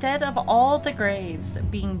 Instead of all the graves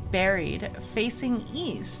being buried facing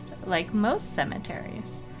east like most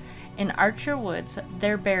cemeteries, in Archer Woods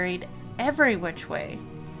they're buried every which way,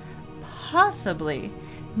 possibly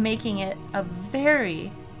making it a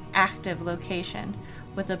very active location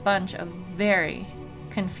with a bunch of very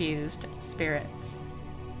confused spirits.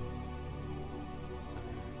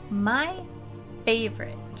 My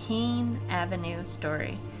favorite Keene Avenue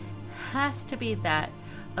story has to be that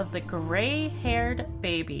of the gray-haired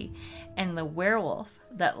baby and the werewolf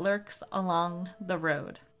that lurks along the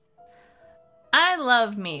road. I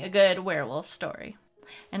love me a good werewolf story,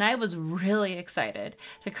 and I was really excited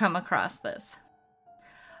to come across this.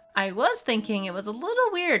 I was thinking it was a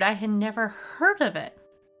little weird. I had never heard of it.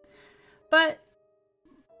 But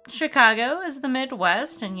Chicago is the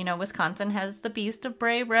Midwest, and Wisconsin has the Beast of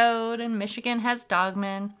Bray Road, and Michigan has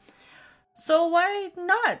Dogman. So why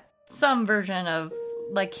not some version of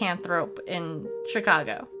lycanthrope in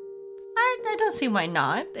Chicago? I don't see why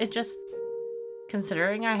not. It just,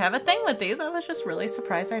 considering I have a thing with these, I was just really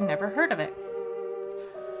surprised I'd never heard of it.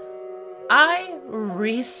 I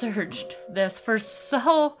researched this for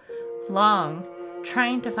so long,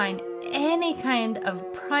 trying to find any kind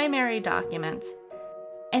of primary documents,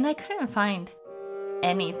 and I couldn't find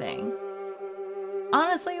anything.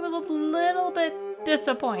 Honestly, it was a little bit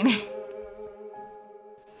disappointing.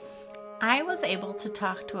 I was able to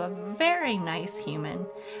talk to a very nice human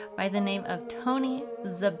by the name of Tony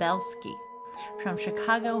Zabelski from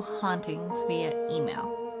Chicago Hauntings via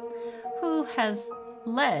email, who has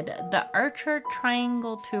led the Archer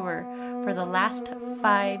Triangle Tour for the last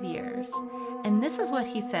 5 years, and this is what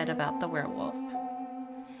he said about the werewolf.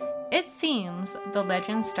 It seems the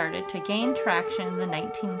legend started to gain traction in the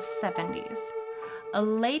 1970s. A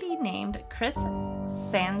lady named Chris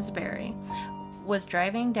Sansbury was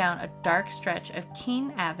driving down a dark stretch of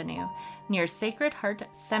Keene Avenue near Sacred Heart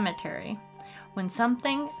Cemetery when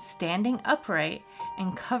something standing upright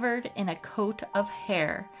and covered in a coat of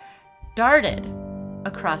hair darted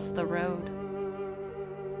across the road.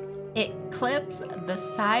 It clips the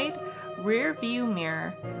side rear view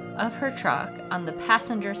mirror of her truck on the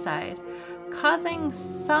passenger side, causing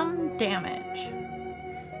some damage.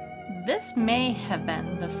 This may have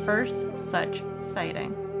been the first such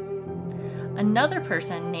sighting. Another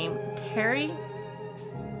person named Terry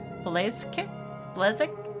Blazek,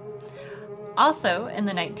 also in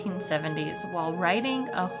the 1970s, while riding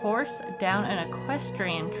a horse down an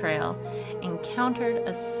equestrian trail, encountered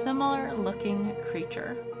a similar-looking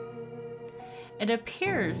creature. It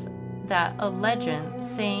appears that a legend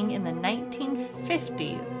saying in the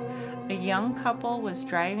 1950s a young couple was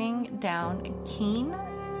driving down Keene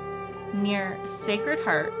near Sacred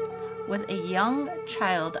Heart with a young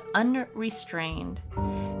child unrestrained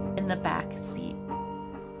in the back seat.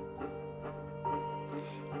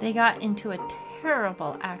 They got into a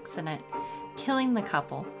terrible accident, killing the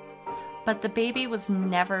couple, but the baby was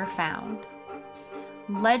never found.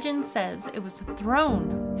 Legend says it was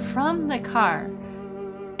thrown from the car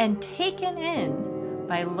and taken in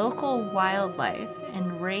by local wildlife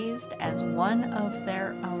and raised as one of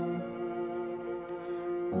their own.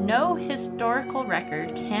 No historical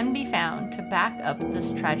record can be found to back up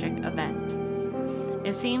this tragic event.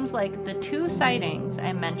 It seems like the 2 sightings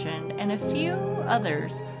I mentioned and a few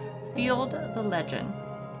others fueled the legend.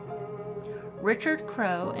 Richard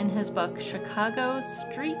Crowe, in his book Chicago's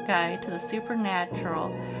Street Guide to the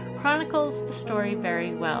Supernatural, chronicles the story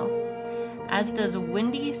very well, as does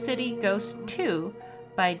Windy City Ghost 2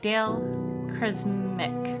 by Dale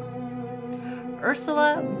Kresmick.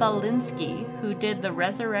 Ursula Balinski, who did the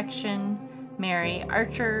Resurrection Mary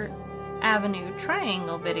Archer Avenue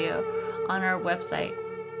Triangle video on our website,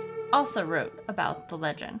 also wrote about the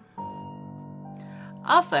legend.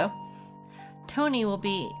 Also, Tony will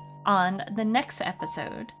be on the next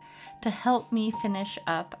episode to help me finish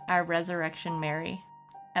up our Resurrection Mary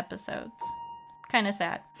episodes. Kind of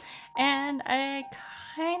sad. And I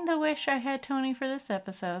kind of wish I had Tony for this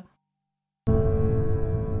episode.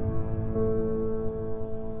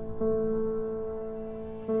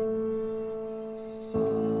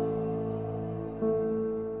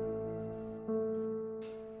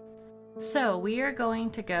 So we are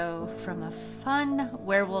going to go from a fun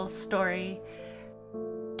werewolf story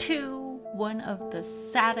to one of the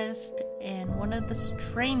saddest and one of the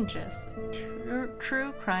strangest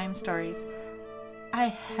true crime stories I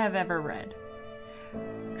have ever read.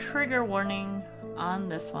 Trigger warning on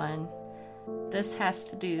this one. This has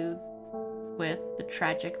to do with the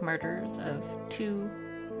tragic murders of 2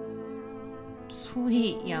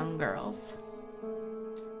 sweet young girls.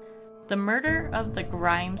 The murder of the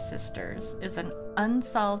Grimes sisters is an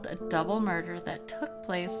unsolved double murder that took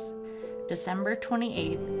place December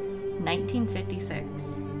 28,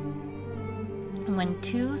 1956, when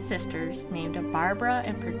 2 sisters named Barbara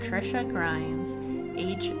and Patricia Grimes,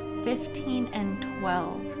 aged 15 and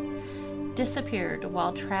 12, disappeared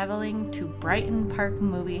while traveling to Brighton Park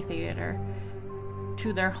Movie Theater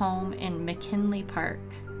to their home in McKinley Park.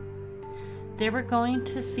 They were going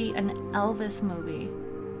to see an Elvis movie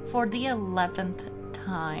for the 11th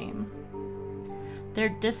time. Their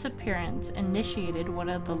disappearance initiated one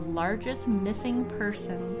of the largest missing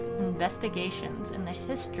persons investigations in the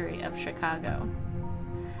history of Chicago.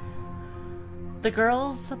 The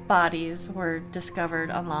girls' bodies were discovered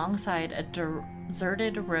alongside a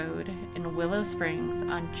deserted road in Willow Springs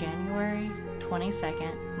on January 22,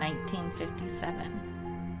 1957.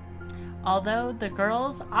 Although the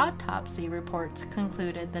girls' autopsy reports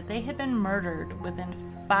concluded that they had been murdered within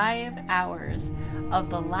 5 hours of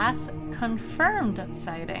the last confirmed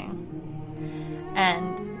sighting,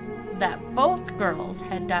 and that both girls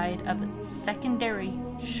had died of secondary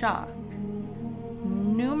shock,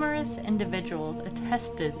 numerous individuals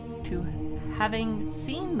attested to having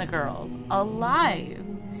seen the girls alive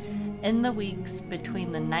in the weeks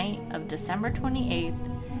between the night of December 28th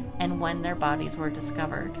and when their bodies were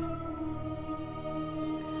discovered.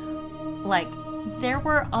 There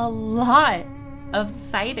were a lot of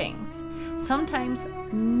sightings, sometimes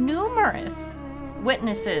numerous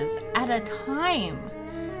witnesses at a time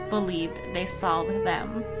believed they saw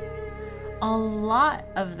them. A lot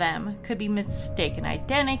of them could be mistaken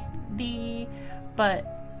identity, but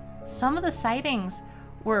some of the sightings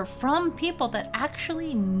were from people that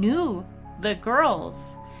actually knew the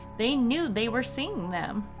girls. They knew they were seeing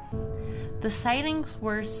them. The sightings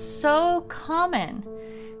were so common,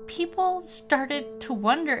 people started to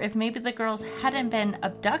wonder if maybe the girls hadn't been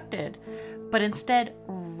abducted, but instead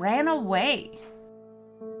ran away.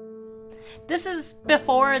 This is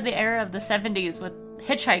before the era of the 70s with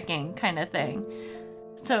hitchhiking kind of thing.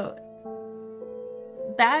 So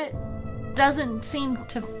that doesn't seem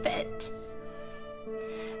to fit.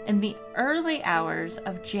 In the early hours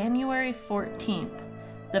of January 14th,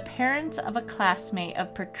 the parents of a classmate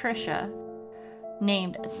of Patricia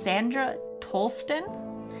named Sandra Tolston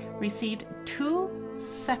received 2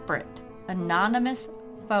 separate anonymous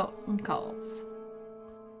phone calls.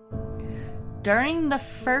 During the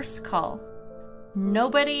first call,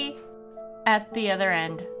 nobody at the other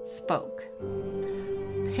end spoke.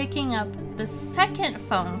 Picking up the second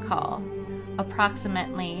phone call,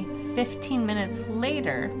 approximately 15 minutes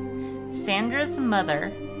later, Sandra's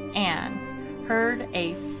mother, Anne, heard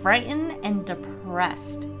a frightened and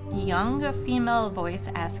depressed young female voice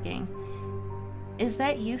asking, "Is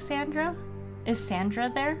that you, Sandra? Is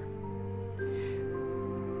Sandra there?"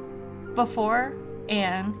 Before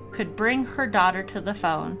Anne could bring her daughter to the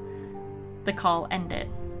phone, the call ended.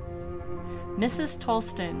 Mrs.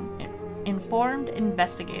 Tolston informed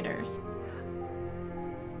investigators,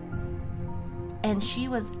 and she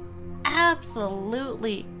was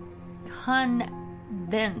absolutely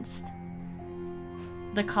convinced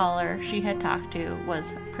the caller she had talked to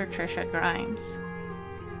was Patricia Grimes.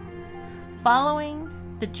 Following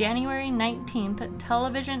the January 19th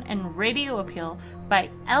television and radio appeal by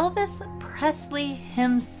Elvis Presley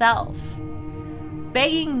himself,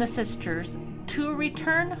 begging the sisters to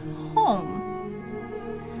return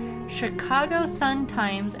home. Chicago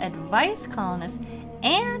Sun-Times advice columnist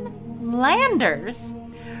Ann Landers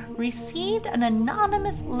received an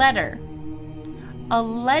anonymous letter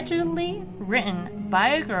allegedly written by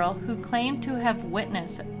a girl who claimed to have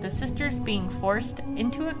witnessed the sisters being forced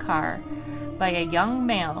into a car by a young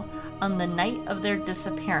male on the night of their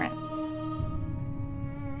disappearance.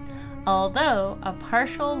 Although a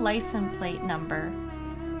partial license plate number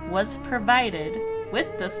was provided with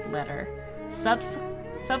this letter,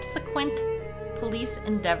 subsequent police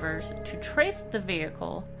endeavors to trace the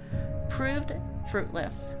vehicle proved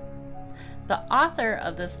fruitless. The author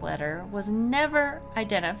of this letter was never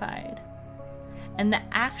identified, and the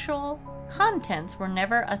actual contents were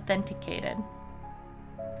never authenticated.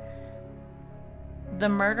 The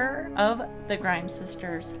murder of the Grimes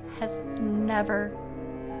sisters has never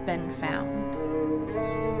been found.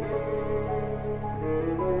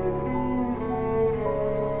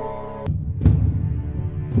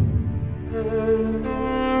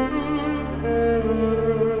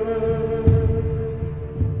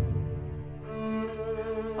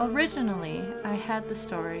 Originally, I had the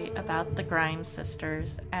story about the Grimes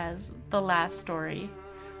sisters as the last story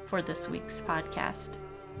for this week's podcast.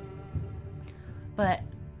 But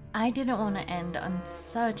I didn't want to end on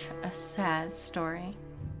such a sad story.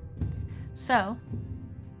 So,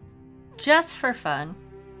 just for fun,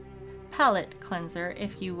 palate cleanser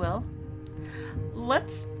if you will,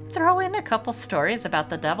 let's throw in a couple stories about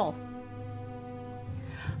the devil.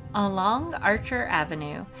 Along Archer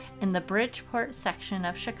Avenue in the Bridgeport section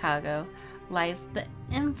of Chicago lies the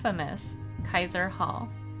infamous Kaiser Hall.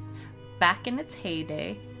 Back in its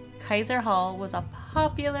heyday, Kaiser Hall was a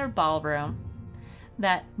popular ballroom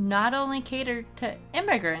that not only catered to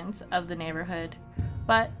immigrants of the neighborhood,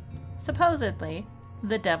 but supposedly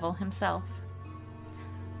the devil himself.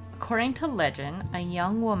 According to legend, a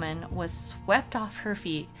young woman was swept off her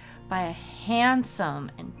feet by a handsome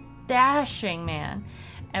and dashing man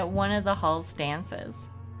at one of the hall's dances.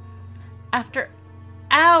 After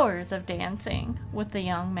hours of dancing with the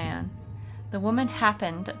young man, the woman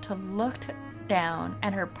happened to look down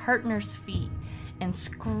at her partner's feet and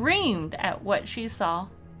screamed at what she saw.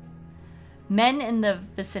 Men in the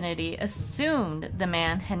vicinity assumed the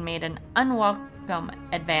man had made an unwelcome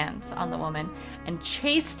advance on the woman and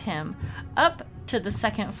chased him up to the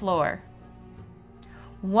second floor.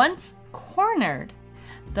 Once cornered,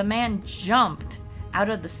 the man jumped out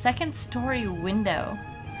of the second-story window,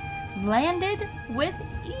 landed with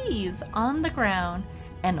ease on the ground,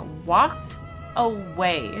 and walked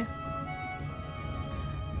away.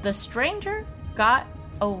 The stranger got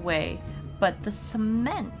away, but the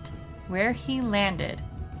cement where he landed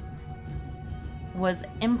was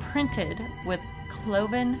imprinted with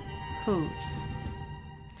cloven hooves.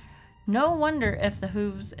 No wonder if the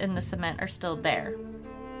hooves in the cement are still there.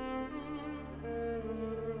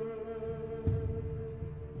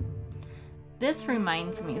 This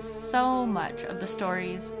reminds me so much of the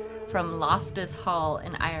stories from Loftus Hall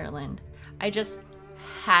in Ireland. I just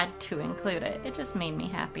had to include it. It just made me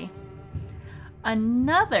happy.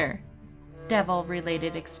 Another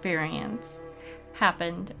devil-related experience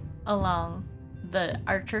happened along the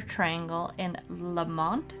Archer Triangle in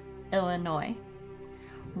Lamont, Illinois,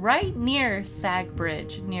 right near Sag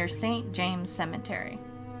Bridge, near St. James Cemetery.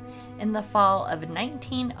 In the fall of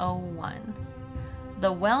 1901,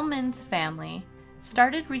 the Wellmans family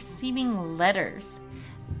started receiving letters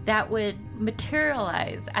that would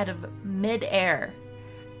materialize out of midair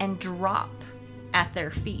and drop at their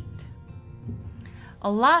feet. A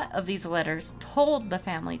lot of these letters told the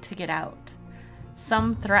family to get out.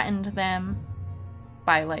 Some threatened them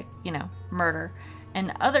by, murder,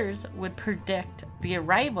 and others would predict the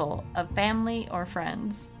arrival of family or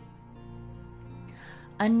friends.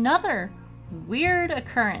 Another weird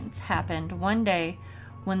occurrence happened one day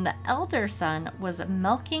when the elder son was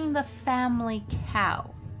milking the family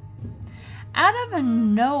cow. Out of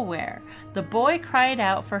nowhere, the boy cried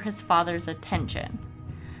out for his father's attention.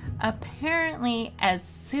 Apparently, as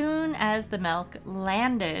soon as the milk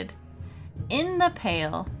landed in the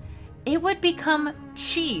pail, it would become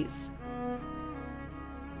cheese.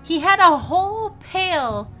 He had a whole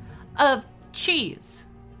pail of cheese.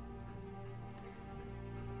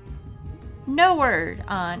 No word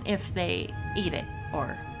on if they ate it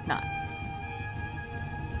or not.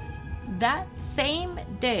 That same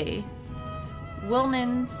day,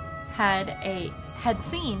 Wellmans had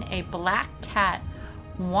seen a black cat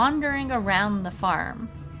wandering around the farm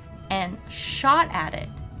and shot at it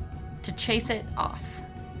to chase it off.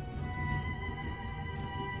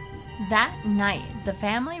 That night, the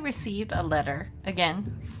family received a letter,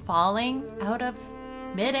 again, falling out of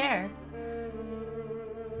midair,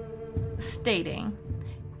 stating,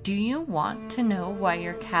 "Do you want to know why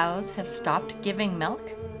your cows have stopped giving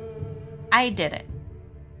milk? I did it.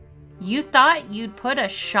 You thought you'd put a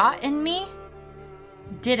shot in me?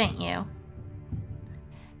 Didn't you?"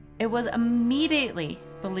 It was immediately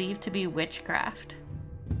believed to be witchcraft.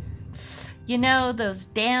 You know, those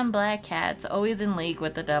damn black cats always in league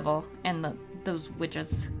with the devil and those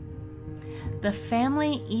witches. The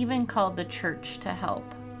family even called the church to help.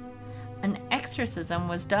 An exorcism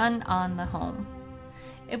was done on the home.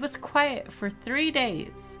 It was quiet for 3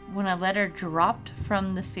 days when a letter dropped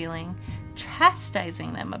from the ceiling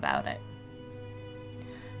chastising them about it.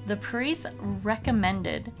 The priest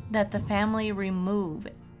recommended that the family remove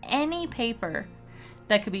any paper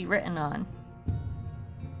that could be written on.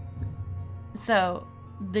 So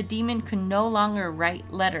the demon could no longer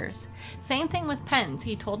write letters. Same thing with pens.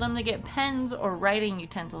 He told them to get pens or writing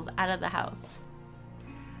utensils out of the house.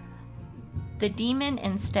 The demon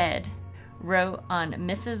instead wrote on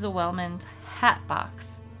Mrs. Wellman's hat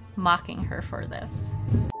box, mocking her for this.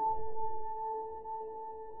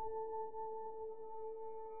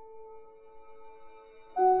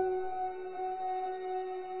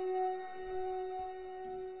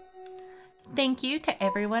 Thank you to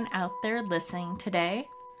everyone out there listening today.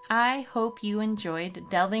 I hope you enjoyed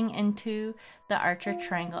delving into the Archer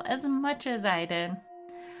Triangle as much as I did.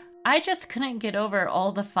 I just couldn't get over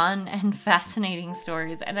all the fun and fascinating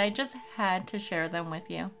stories, and I just had to share them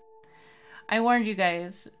with you. I warned you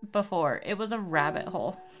guys before, it was a rabbit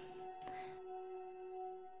hole.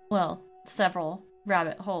 Well, several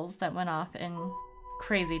rabbit holes that went off in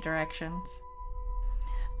crazy directions.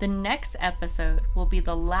 The next episode will be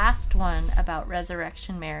the last one about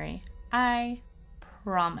Resurrection Mary. I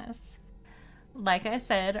promise. Like I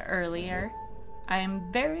said earlier,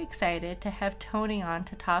 I'm very excited to have Tony on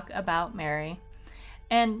to talk about Mary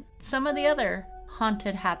and some of the other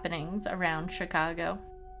haunted happenings around Chicago.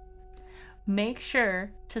 Make sure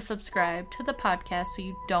to subscribe to the podcast so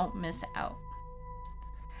you don't miss out.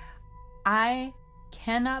 I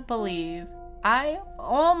cannot believe I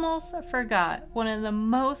almost forgot one of the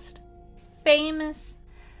most famous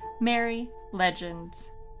Mary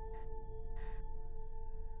legends.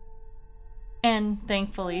 And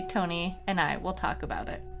thankfully, Tony and I will talk about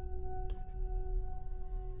it.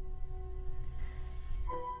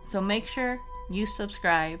 So make sure you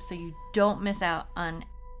subscribe so you don't miss out on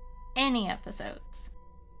any episodes.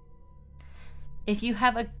 If you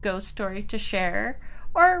have a ghost story to share,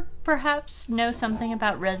 or perhaps know something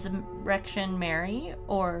about Resurrection Mary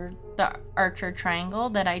or the Archer Triangle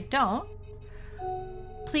that I don't,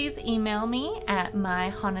 please email me at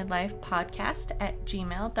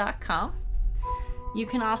myhauntedlifepodcast@gmail.com. You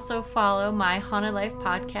can also follow My Haunted Life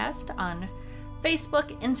Podcast on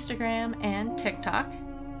Facebook, Instagram, and TikTok.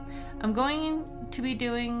 I'm going to be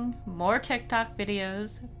doing more TikTok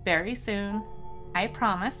videos very soon, I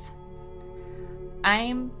promise.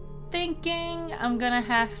 I'm thinking I'm gonna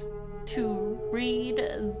have to read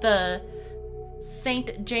the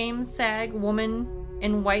St. James Sag Woman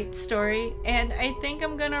in White story, and I think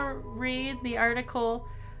I'm gonna read the article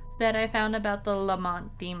that I found about the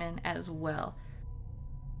Lamont demon as well,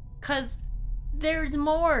 cause there's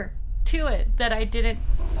more to it that I didn't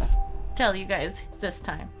tell you guys this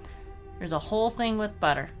time. There's a whole thing with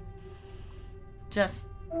butter. Just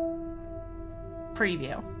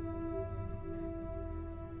preview.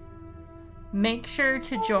 Make sure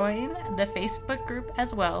to join the Facebook group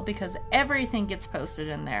as well, because everything gets posted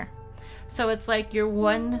in there. So it's like your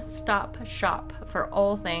one-stop shop for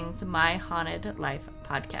all things My Haunted Life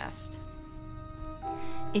Podcast.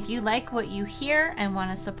 If you like what you hear and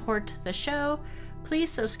want to support the show,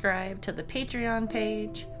 please subscribe to the Patreon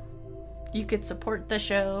page. You could support the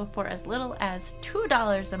show for as little as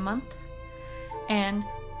 $2 a month. And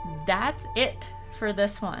that's it for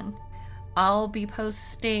this one. I'll be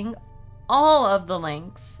posting all of the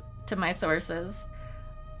links to my sources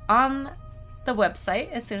on the website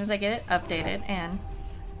as soon as I get it updated, and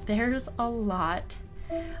there's a lot.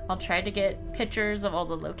 I'll try to get pictures of all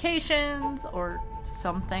the locations or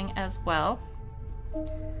something as well.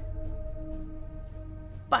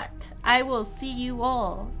 But I will see you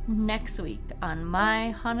all next week on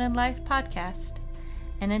My Haunted Life Podcast.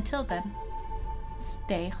 And until then,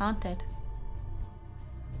 stay haunted.